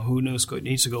 who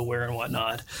needs to go where and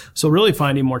whatnot. So really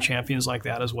finding more champions like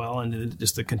that as well, and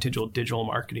just the continual digital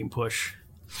marketing push.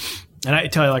 And I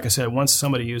tell you, like I said, once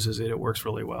somebody uses it, it works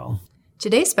really well.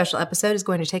 Today's special episode is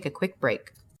going to take a quick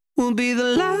break. We'll be the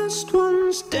last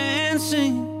ones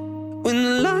dancing when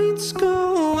the lights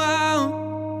go out.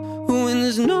 When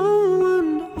there's no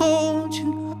one to hold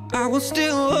you, I will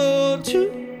still hold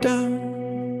you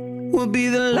down. We'll be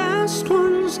the last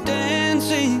ones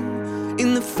dancing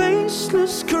in the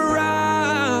faceless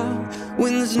crowd.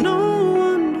 When there's no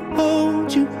one to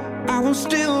hold you, I will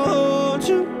still hold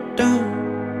you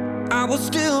down. I will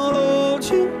still hold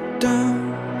you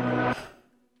down.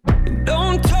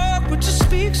 Don't talk, but you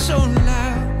speak so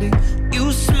loudly.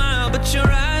 You smile, but your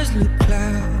eyes look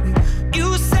cloudy.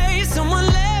 You say someone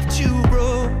left you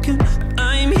broken.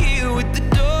 I'm here with the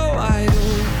door wide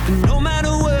open. No matter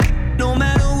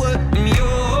what, I'm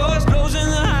yours. Lows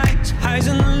and the highs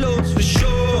and the lows for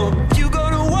sure. If you go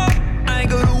to war, I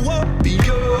go to war. Be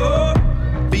yours.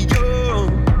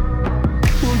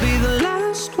 We'll be the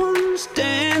last ones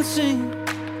dancing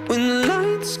when the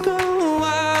lights go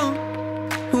out.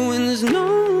 When there's no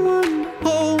one to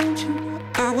hold you,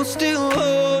 I will still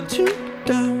hold you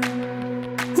down.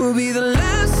 We'll be the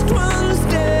last ones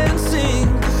dancing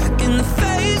in the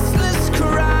faceless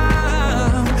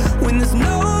crowd. When there's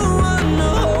no one to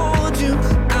hold you,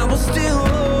 I will still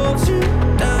hold you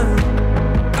down.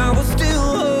 I will still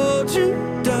hold you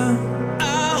down.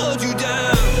 I'll hold you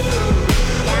down.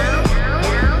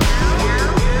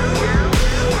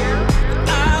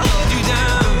 I'll hold you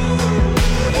down.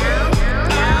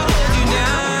 I'll hold you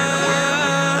down.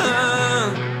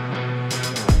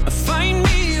 Find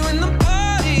me when the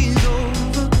party's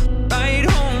over. Ride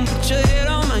home, put your head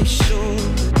on my shoulder.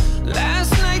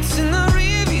 Last night's in the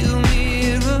rearview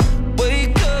mirror.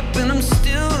 Wake up and I'm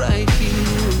still right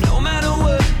here. No matter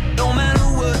what,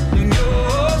 I'm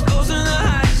yours. Lows and the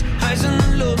highs and the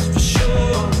lows for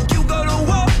sure. You go to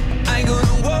war, I go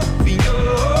to war. Be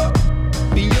yours.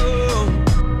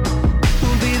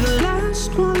 We'll be the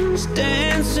last ones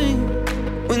dancing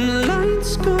when the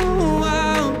lights go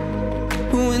out.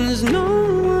 When there's no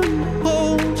one to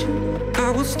hold you,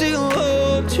 I will still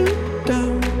hold you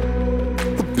down.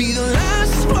 We'll be the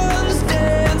last ones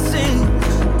dancing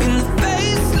in the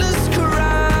faceless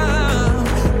crowd.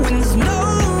 When there's no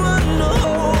one to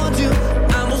hold you,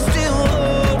 I will still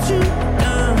hold you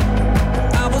down.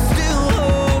 I will still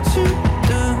hold you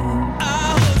down.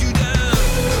 I'll hold you down.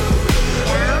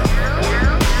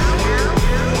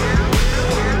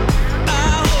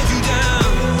 I'll hold you down.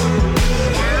 I'll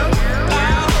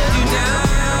hold you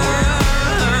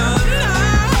down.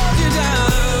 I'll hold you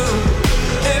down.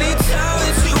 Anytime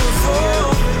that you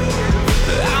fall,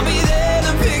 I'll be there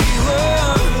to pick you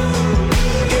up.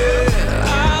 Yeah,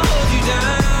 I'll hold you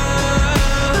down.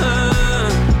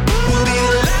 We'll be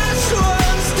the last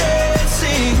ones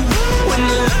dancing when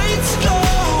the lights go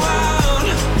out.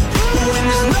 When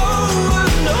there's no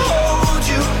one to hold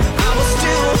you, I will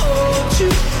still hold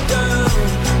you down.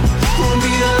 We'll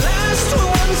be the last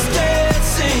ones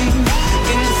dancing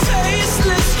in the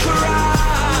faceless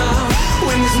crowd.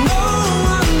 When there's no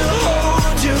one to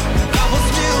hold you, I will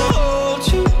still hold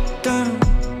you down.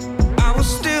 I will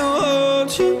still hold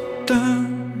you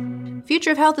down.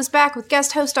 Future of Health is back with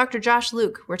guest host Dr. Josh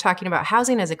Luke. We're talking about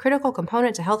housing as a critical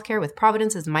component to healthcare with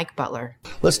Providence's Mike Butler.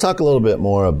 Let's talk a little bit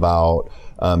more about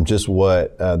just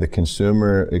what the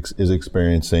consumer is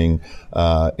experiencing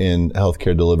in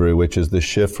healthcare delivery, which is the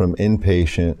shift from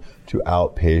inpatient to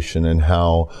outpatient, and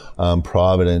how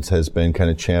Providence has been kind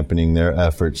of championing their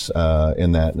efforts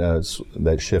in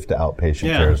that shift to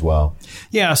outpatient care as well.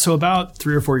 Yeah, so about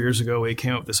 3 or 4 years ago, we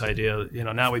came up with this idea.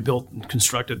 Now we built and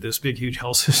constructed this big, huge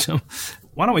health system.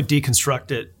 Why don't we deconstruct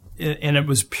it? And it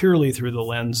was purely through the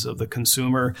lens of the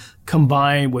consumer,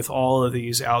 combined with all of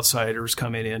these outsiders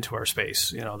coming into our space,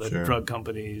 the drug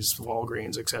companies,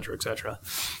 Walgreens, et cetera, et cetera.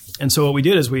 And so what we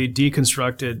did is we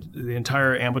deconstructed the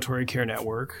entire ambulatory care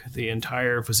network, the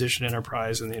entire physician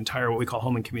enterprise, and the entire what we call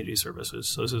home and community services.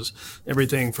 So this is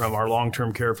everything from our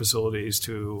long-term care facilities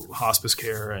to hospice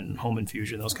care and home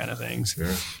infusion, those kind of things.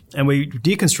 Sure. And we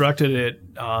deconstructed it,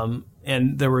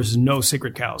 and there was no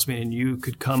sacred cows, meaning you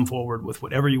could come forward with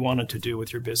whatever you wanted to do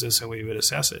with your business and we would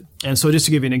assess it. And so just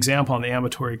to give you an example on the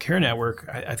ambulatory care network,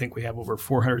 I think we have over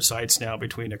 400 sites now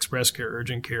between express care,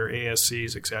 urgent care,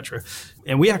 ASCs, et cetera.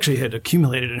 And we actually had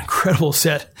accumulated an incredible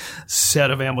set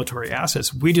of ambulatory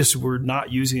assets. We just were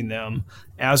not using them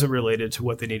as it related to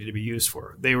what they needed to be used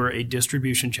for. They were a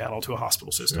distribution channel to a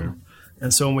hospital system. Sure.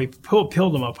 And so when we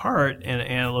peeled them apart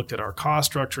and looked at our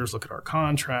cost structures, look at our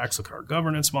contracts, look at our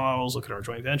governance models, look at our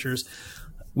joint ventures,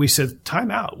 we said,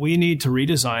 time out. We need to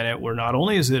redesign it where not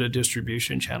only is it a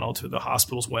distribution channel to the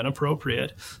hospitals when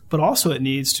appropriate, but also it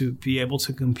needs to be able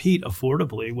to compete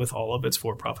affordably with all of its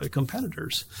for-profit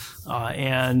competitors.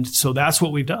 And so that's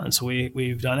what we've done. So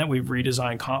we've done it. We've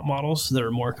redesigned comp models that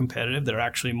are more competitive. They're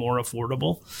actually more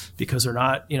affordable because they're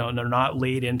not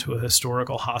laid into a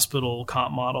historical hospital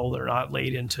comp model. They're not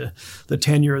laid into the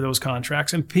tenure of those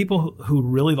contracts. And people who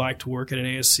really like to work at an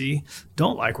ASC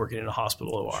don't like working in a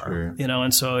hospital OR. Sure.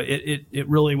 And so it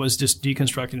really was just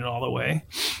deconstructing it all the way.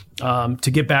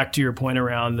 To get back to your point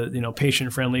around the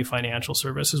patient-friendly financial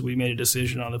services, we made a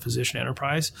decision on the physician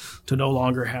enterprise to no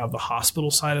longer have the hospital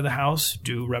side of the house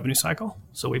do revenue cycle.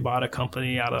 So we bought a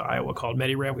company out of Iowa called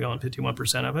MediRev. We own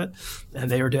 51% of it,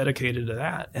 and they are dedicated to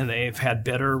that. And they've had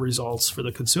better results for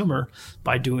the consumer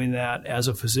by doing that as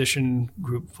a physician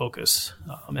group focus.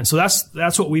 And so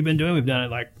that's what we've been doing. We've done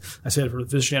it, like I said, for the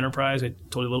physician enterprise. I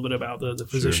told you a little bit about the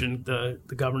physician, sure.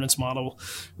 the governance model.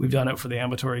 We've done it for the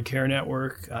ambulatory care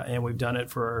network, and we've done it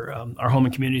for our home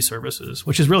and community services,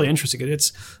 which is really interesting.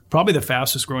 It's probably the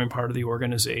fastest growing part of the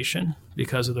organization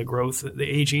because of the growth, the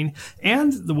aging,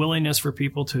 and the willingness for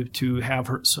people to have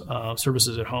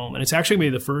services at home. And it's actually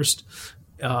going to be the first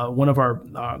one of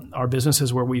our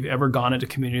businesses where we've ever gone into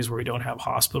communities where we don't have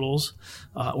hospitals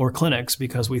or clinics,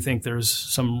 because we think there's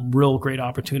some real great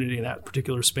opportunity in that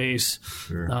particular space.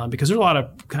 Sure. Because there's a lot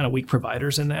of kind of weak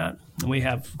providers in that, and we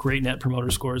have great net promoter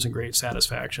scores and great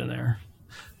satisfaction there.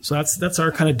 So that's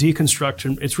our kind of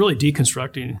deconstruction. It's really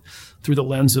deconstructing through the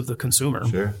lens of the consumer.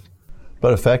 Sure.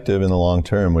 But effective in the long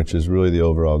term, which is really the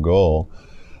overall goal.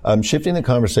 Shifting the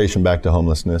conversation back to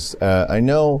homelessness, I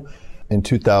know in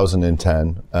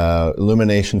 2010,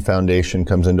 Illumination Foundation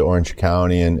comes into Orange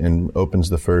County and opens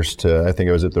the first, I think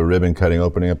it was at the ribbon cutting,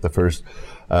 opening up the first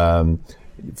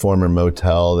former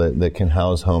motel that can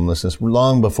house homelessness,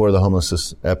 long before the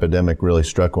homelessness epidemic really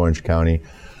struck Orange County.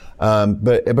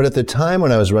 But at the time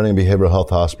when I was running a behavioral health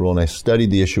hospital and I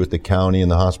studied the issue with the county and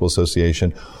the hospital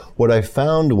association, what I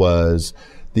found was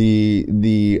the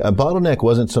bottleneck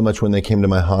wasn't so much when they came to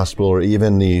my hospital or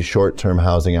even the short-term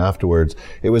housing afterwards.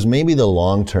 It was maybe the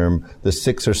long-term, the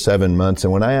 6 or 7 months.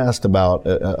 And when I asked about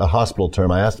a hospital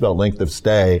term, I asked about length of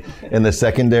stay in the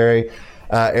secondary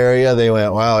area. They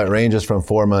went, wow, it ranges from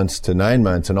 4 months to 9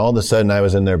 months. And all of a sudden I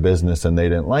was in their business and they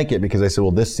didn't like it because I said,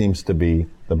 well, this seems to be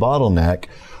the bottleneck,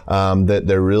 that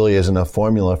there really isn't a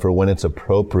formula for when it's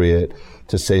appropriate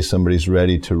to say somebody's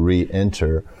ready to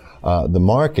re-enter the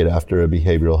market after a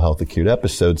behavioral health acute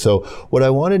episode. So what I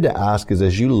wanted to ask is,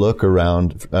 as you look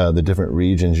around the different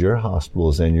regions your hospital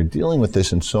is in, you're dealing with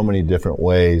this in so many different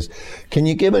ways. Can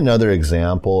you give another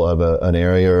example of an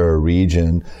area or a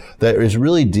region that is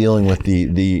really dealing with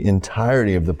the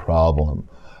entirety of the problem?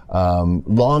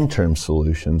 Long-term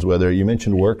solutions, whether you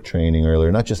mentioned work training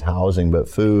earlier, not just housing, but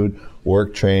food,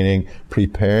 work training,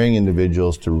 preparing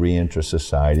individuals to re-enter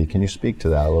society. Can you speak to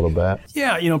that a little bit?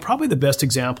 Yeah, probably the best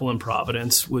example in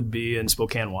Providence would be in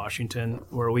Spokane, Washington,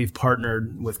 where we've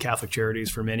partnered with Catholic Charities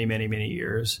for many, many, many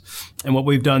years. And what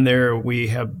we've done there, we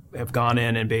have gone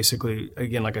in and basically,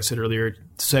 again, like I said earlier,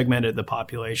 segmented the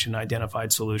population,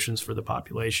 identified solutions for the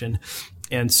population.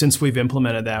 And since we've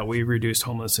implemented that, we've reduced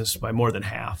homelessness by more than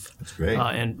half. That's great.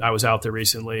 And I was out there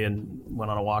recently and went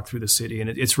on a walk through the city, and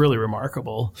it's really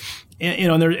remarkable.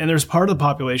 And there's part of the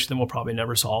population that will probably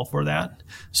never solve for that.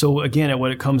 So again,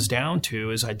 what it comes down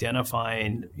to is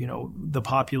identifying, the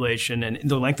population, and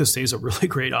the length of stay is a really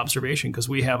great observation because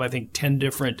we have, I think, 10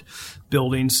 different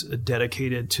buildings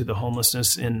dedicated to the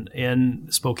homelessness in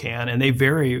Spokane, and they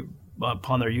vary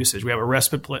upon their usage. We have a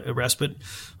respite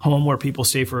home where people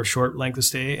stay for a short length of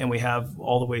stay, and we have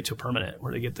all the way to permanent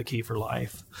where they get the key for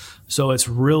life. So it's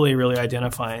really, really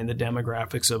identifying the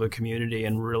demographics of a community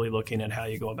and really looking at how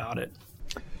you go about it.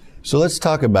 So let's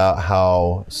talk about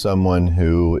how someone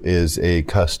who is a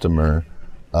customer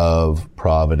of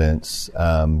Providence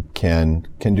can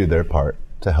do their part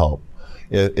to help.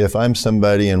 If I'm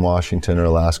somebody in Washington or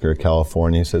Alaska or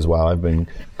California who says, wow, I've been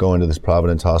going to this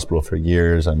Providence Hospital for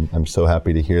years. I'm so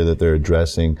happy to hear that they're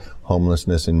addressing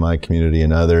homelessness in my community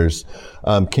and others.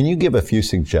 Can you give a few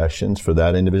suggestions for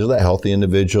that individual, that healthy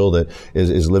individual that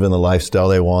is living the lifestyle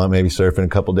they want, maybe surfing a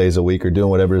couple days a week or doing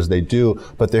whatever it is they do,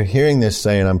 but they're hearing this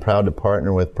saying, I'm proud to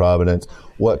partner with Providence.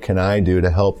 What can I do to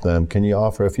help them? Can you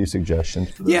offer a few suggestions?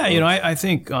 For yeah, I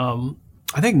think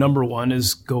number one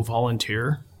is go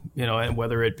volunteer. And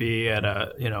whether it be at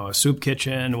a soup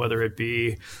kitchen, whether it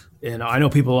be And I know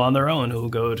people on their own who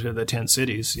go to the tent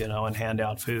cities, and hand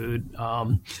out food.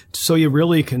 So you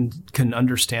really can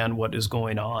understand what is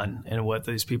going on and what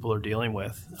these people are dealing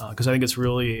with. Because I think it's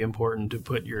really important to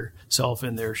put yourself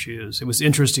in their shoes. It was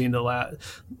interesting,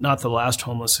 not the last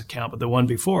homeless account, but the one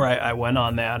before, I went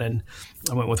on that, and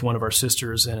I went with one of our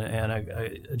sisters and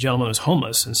a gentleman who was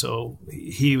homeless. And so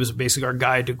he was basically our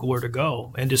guide to where to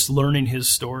go, and just learning his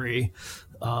story.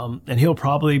 And he'll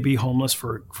probably be homeless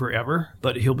for forever,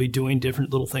 but he'll be doing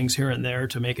different little things here and there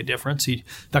to make a difference. He,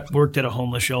 in fact, worked at a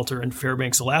homeless shelter in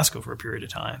Fairbanks, Alaska for a period of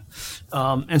time.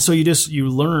 And so you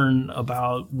learn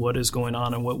about what is going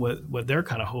on and what their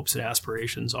kind of hopes and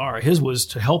aspirations are. His was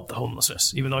to help the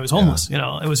homelessness, even though he was homeless.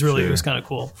 It was really, It was kind of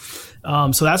cool.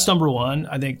 So that's number one.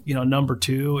 I think, number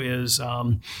two is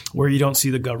where you don't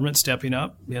see the government stepping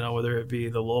up, whether it be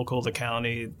the local, the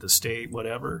county, the state,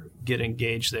 whatever, get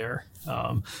engaged there.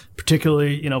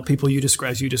 Particularly, people you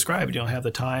described, you don't have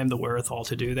the time, the wherewithal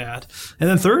to do that. And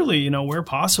then thirdly, where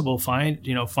possible, find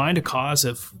a cause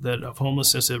of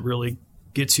homelessness that really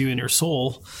gets you in your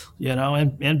soul,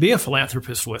 and be a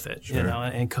philanthropist with it, sure.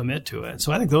 And commit to it.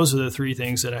 So I think those are the three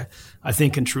things that I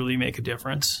think can truly make a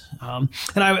difference. And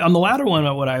on the latter one,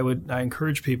 what I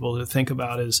encourage people to think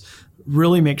about is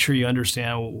really make sure you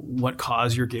understand what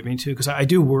cause you're giving to, because I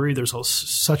do worry there's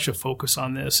such a focus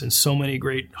on this and so many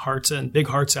great hearts and big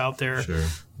hearts out there. Sure.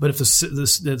 But if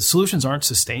the solutions aren't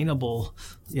sustainable,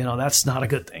 that's not a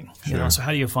good thing. Sure. So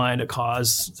how do you find a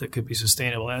cause that could be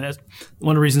sustainable? And that's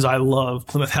one of the reasons I love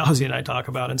Plymouth Housing I talk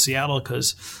about in Seattle,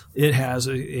 because it has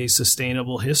a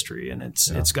sustainable history, and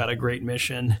it's got a great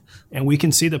mission, and we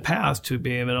can see the path to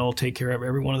being able to take care of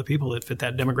every one of the people that fit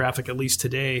that demographic, at least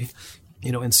today,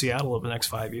 in Seattle over the next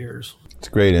 5 years. It's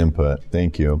great input.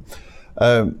 Thank you.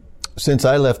 Since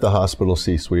I left the hospital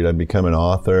C-suite, I've become an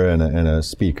author and a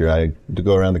speaker. I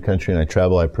go around the country and I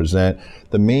travel, I present.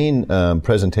 The main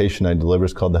presentation I deliver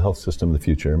is called The Health System of the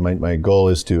Future. My goal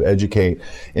is to educate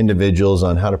individuals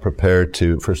on how to prepare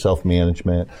for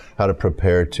self-management, how to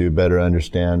prepare to better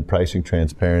understand pricing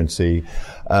transparency.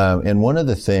 And one of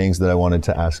the things that I wanted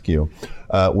to ask you,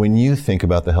 when you think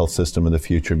about the health system of the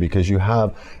future, because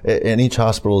and each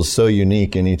hospital is so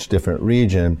unique in each different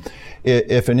region,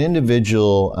 if an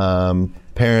individual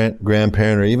parent,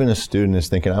 grandparent, or even a student is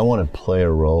thinking, I want to play a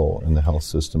role in the health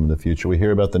system of the future. We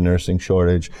hear about the nursing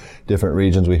shortage, different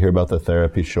regions. We hear about the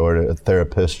therapist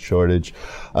shortage.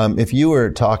 If you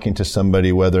were talking to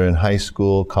somebody, whether in high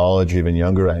school, college, even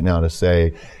younger right now, to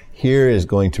say, here is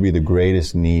going to be the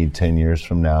greatest need 10 years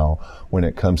from now when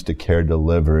it comes to care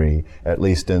delivery, at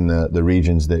least in the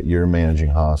regions that you're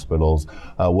managing hospitals.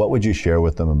 What would you share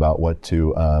with them about what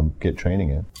to get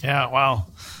training in? Yeah, wow.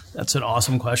 That's an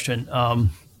awesome question. Let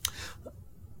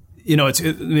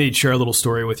me share a little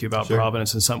story with you about Sure.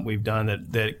 Providence and something we've done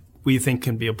that we think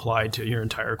can be applied to your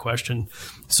entire question.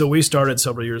 So we started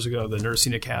several years ago the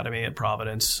Nursing Academy at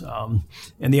Providence.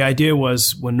 And the idea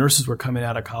was when nurses were coming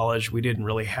out of college, we didn't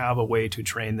really have a way to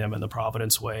train them in the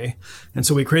Providence way. And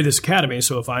so we created this academy.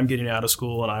 So if I'm getting out of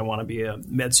school and I want to be a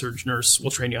med-surg nurse, we'll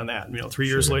train you on that. 3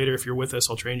 years Sure. later, if you're with us,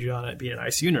 I'll train you on it, being an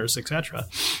ICU nurse, et cetera.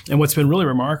 And what's been really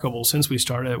remarkable since we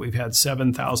started it, we've had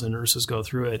 7,000 nurses go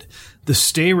through it. The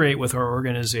stay rate with our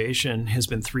organization has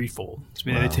been threefold.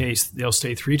 Wow. They'll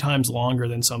stay 3 times longer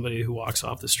than somebody who walks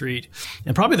off the street.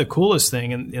 And probably the coolest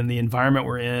thing in the environment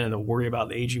we're in and the worry about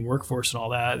the aging workforce and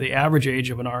all that, the average age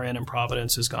of an RN in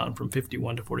Providence has gone from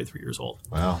 51 to 43 years old.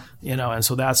 Wow. And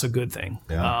so that's a good thing.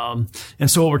 Yeah.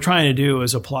 And so what we're trying to do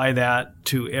is apply that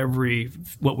to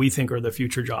what we think are the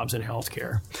future jobs in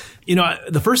healthcare.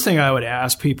 The first thing I would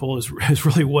ask people is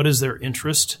really what is their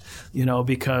interest?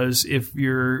 Because if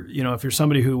you're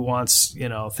somebody who wants,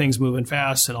 things moving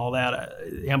fast and all that,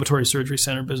 ambulatory surgery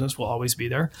center business will always be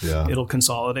there. Yeah. It'll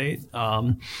consolidate.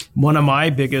 One of my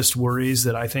biggest worries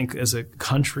that I think as a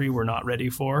country we're not ready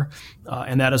for,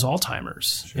 and that is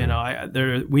Alzheimer's.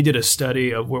 Sure. We did a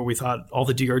study of where we thought all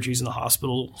the DRGs in the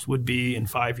hospitals would be in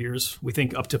 5 years. We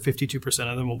think up to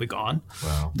 52% of them will be gone.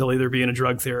 Wow. They'll either be in a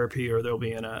drug therapy or they'll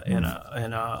be in a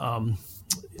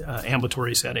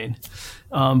ambulatory setting.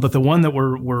 But the one that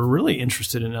we're really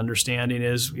interested in understanding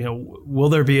is, will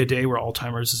there be a day where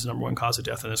Alzheimer's is the number one cause of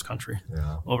death in this country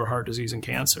over heart disease and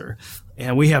cancer?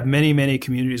 And we have many, many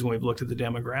communities when we've looked at the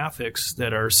demographics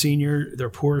that are they're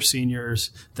poor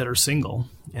seniors that are single.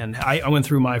 And I went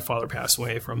through, my father passed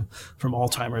away from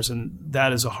Alzheimer's, and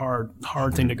that is a hard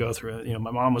thing to go through.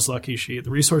 My mom was lucky;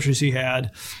 the resources she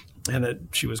had, and that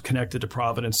she was connected to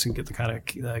Providence and get the kind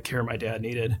of care my dad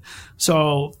needed.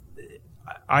 So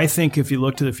I think if you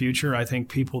look to the future, I think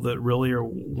people that really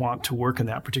want to work in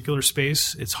that particular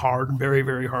space, it's hard, very,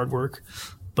 very hard work.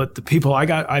 But the people I've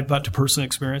got to personally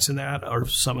experience in that are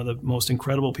some of the most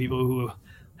incredible people who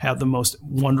have the most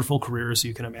wonderful careers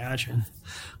you can imagine.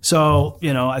 So,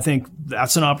 I think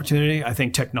that's an opportunity. I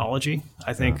think technology.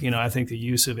 I think the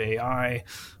use of AI,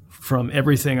 from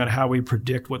everything on how we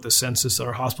predict what the census of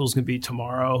our hospitals can be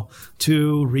tomorrow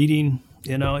to reading,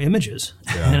 images,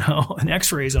 and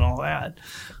x-rays and all that.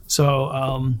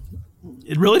 So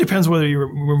it really depends whether you're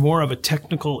more of a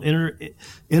technical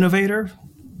innovator.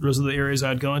 Those are the areas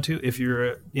I'd go into. If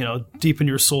you're, deep in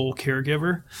your soul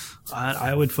caregiver,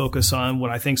 I would focus on what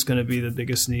I think is going to be the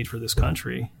biggest need for this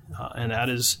country. And that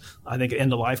is, I think,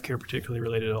 end-of-life care, particularly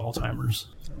related to Alzheimer's.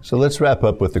 So let's wrap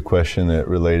up with a question that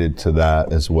related to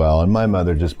that as well. And my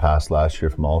mother just passed last year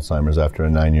from Alzheimer's after a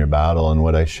 9-year battle. And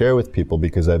what I share with people,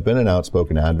 because I've been an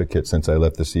outspoken advocate since I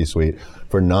left the C-suite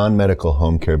for non-medical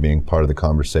home care being part of the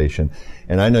conversation.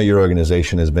 And I know your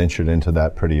organization has ventured into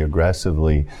that pretty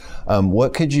aggressively.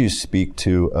 What could you speak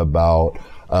to about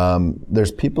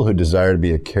there's people who desire to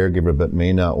be a caregiver but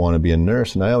may not want to be a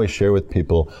nurse. And I always share with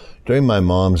people, during my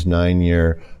mom's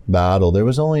 9-year battle, there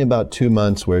was only about 2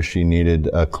 months where she needed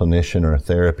a clinician or a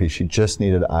therapy. She just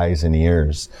needed eyes and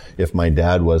ears if my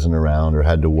dad wasn't around or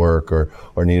had to work or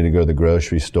needed to go to the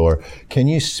grocery store. Can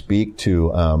you speak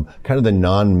to kind of the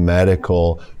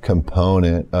non-medical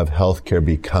component of healthcare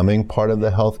becoming part of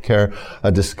the healthcare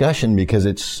discussion, because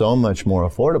it's so much more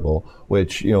affordable,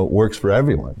 which works for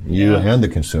everyone, you and the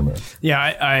consumer? Yeah,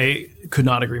 I could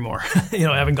not agree more.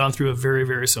 Having gone through a very,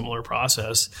 very similar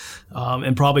process,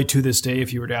 and probably to this day,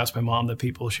 if you were to ask my mom, the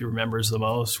people she remembers the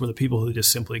most were the people who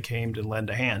just simply came to lend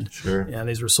a hand. Sure. And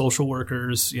these were social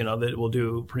workers, that will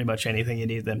do pretty much anything you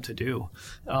need them to do.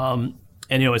 And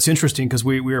it's interesting because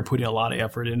we were putting a lot of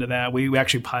effort into that. We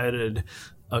actually piloted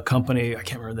a company, I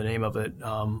can't remember the name of it,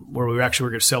 where we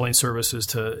were selling services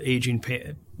to aging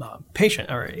patient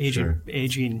or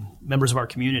aging members of our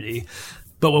community.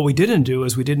 But what we didn't do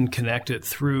is we didn't connect it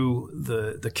through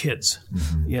the kids,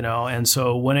 and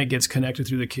so when it gets connected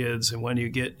through the kids, and when you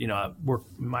get,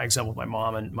 my example with my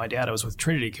mom and my dad, I was with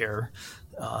Trinity Care,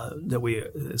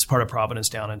 it's part of Providence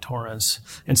down in Torrance.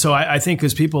 And so I think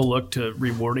as people look to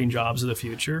rewarding jobs of the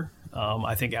future,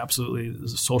 I think absolutely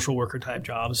social worker type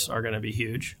jobs are going to be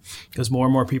huge, because more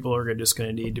and more people are just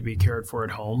going to need to be cared for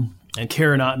at home, and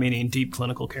care not meaning deep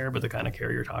clinical care, but the kind of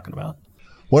care you're talking about.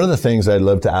 One of the things I'd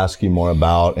love to ask you more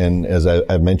about, and as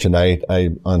I've mentioned,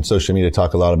 I on social media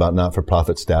talk a lot about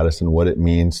not-for-profit status and what it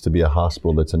means to be a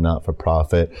hospital that's a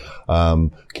not-for-profit.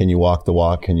 Can you walk the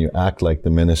walk? Can you act like the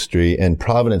ministry? And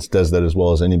Providence does that as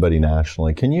well as anybody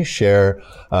nationally. Can you share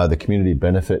the community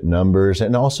benefit numbers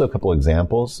and also a couple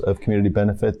examples of community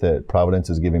benefit that Providence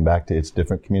is giving back to its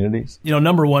different communities?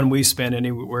 Number one, we spend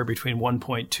anywhere between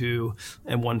 $1.2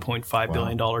 and $1.5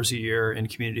 billion a year in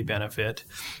community benefit.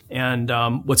 And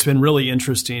what's been really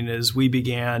interesting is we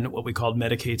began what we called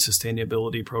Medicaid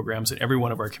sustainability programs in every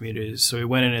one of our communities. So we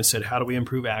went in and said, how do we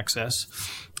improve access?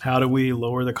 How do we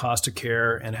lower the cost of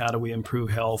care, and how do we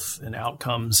improve health and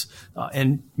outcomes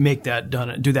and do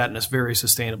that in a very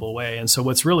sustainable way? And so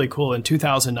what's really cool, in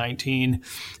 2019,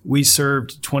 we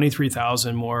served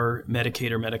 23,000 more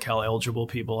Medicaid or Medi-Cal eligible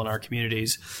people in our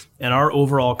communities. And our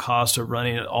overall cost of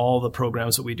running all the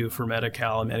programs that we do for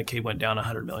Medi-Cal and Medicaid went down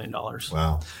 $100 million.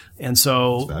 Wow. And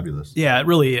so, that's fabulous. Yeah, it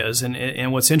really is.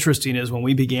 And what's interesting is when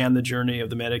we began the journey of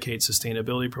the Medicaid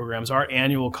sustainability programs, our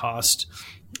annual cost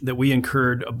that we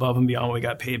incurred above and beyond what we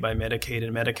got paid by Medicaid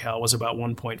and Medi-Cal was about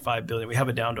 $1.5 billion. We have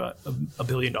it down to $1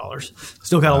 billion.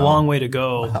 Still got a long way to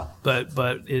go, but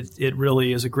it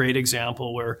really is a great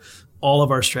example where all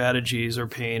of our strategies are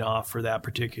paying off for that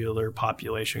particular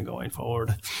population going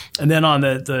forward. And then on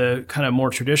the kind of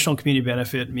more traditional community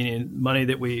benefit, meaning money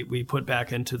that we put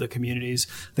back into the communities,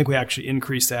 I think we actually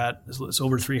increased that. It's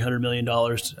over $300 million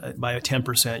by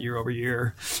 10% year over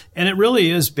year. And it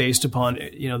really is based upon,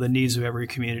 the needs of every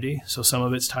community. So some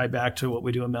of it's tied back to what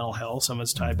we do in mental health. Some of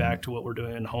it's tied back to what we're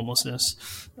doing in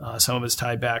homelessness. Some of it's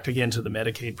tied back, again, to the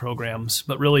Medicaid programs,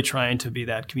 but really trying to be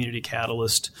that community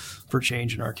catalyst for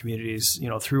change in our communities,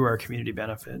 through our community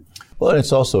benefit. Well,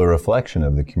 it's also a reflection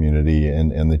of the community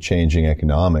and the changing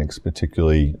economics,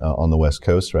 particularly on the West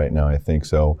Coast right now, I think.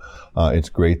 So it's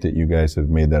great that you guys have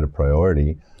made that a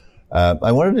priority.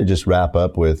 I wanted to just wrap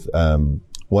up with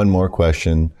one more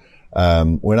question.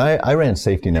 When I ran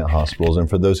safety net hospitals, and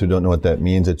for those who don't know what that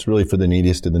means, it's really for the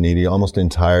neediest of the needy, almost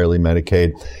entirely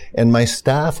Medicaid. And my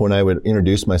staff, when I would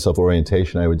introduce myself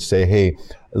orientation, I would say, hey,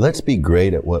 let's be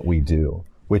great at what we do,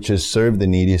 which is serve the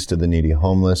neediest of the needy,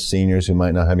 homeless, seniors who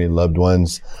might not have any loved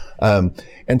ones.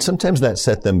 And sometimes that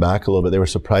set them back a little bit. They were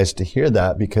surprised to hear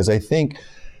that, because I think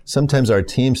sometimes our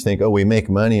teams think, oh, we make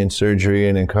money in surgery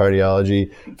and in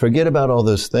cardiology. Forget about all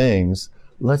those things.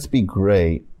 Let's be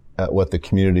great at what the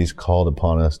community's called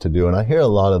upon us to do. And I hear a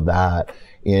lot of that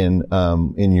in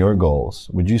your goals.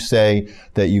 Would you say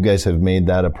that you guys have made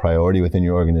that a priority within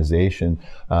your organization,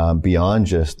 beyond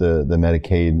just the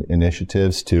Medicaid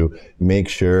initiatives, to make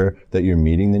sure that you're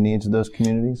meeting the needs of those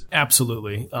communities?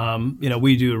 Absolutely.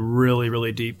 We do really,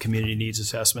 really deep community needs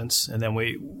assessments. And then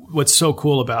what's so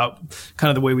cool about kind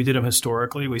of the way we did them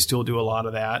historically, we still do a lot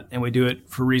of that. And we do it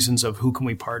for reasons of who can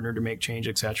we partner to make change,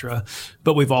 et cetera.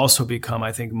 But we've also become,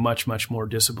 I think, much, much more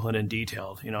disciplined and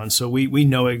detailed, and so we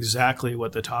know exactly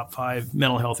what the top 5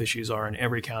 mental health issues are in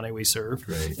every county we serve.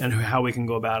 Great. And how we can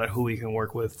go about it, who we can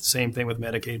work with. Same thing with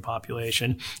Medicaid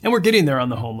population. And we're getting there on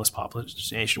the homeless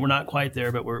population. We're not quite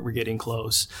there, but we're getting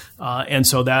close. And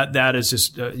so that is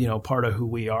just, part of who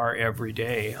we are every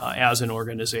day as an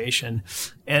organization.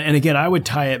 And again, I would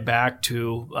tie it back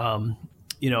to,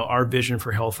 our vision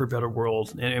for health for a better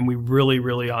world. And we really,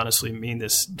 really honestly mean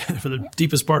this for the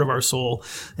deepest part of our soul.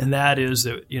 And that is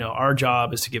that, our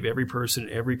job is to give every person,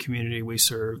 every community we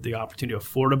serve the opportunity to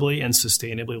affordably and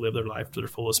sustainably live their life to their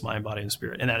fullest mind, body, and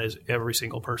spirit. And that is every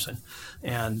single person.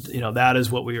 And, that is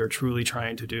what we are truly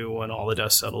trying to do when all the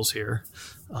dust settles here.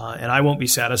 And I won't be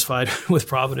satisfied with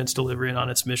Providence delivering on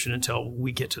its mission until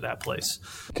we get to that place.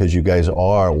 Because you guys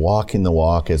are walking the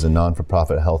walk as a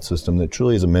non-for-profit health system that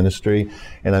truly is a ministry.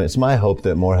 And it's my hope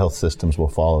that more health systems will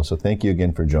follow. So thank you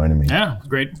again for joining me. Yeah,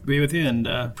 great to be with you, and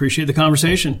appreciate the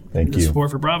conversation. Thank you. The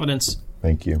support for Providence.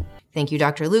 Thank you. Thank you,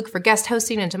 Dr. Luke, for guest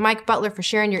hosting, and to Mike Butler for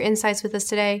sharing your insights with us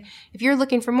today. If you're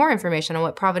looking for more information on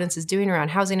what Providence is doing around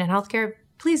housing and healthcare,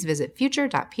 please visit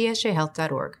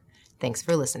future.psjhealth.org. Thanks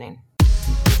for listening.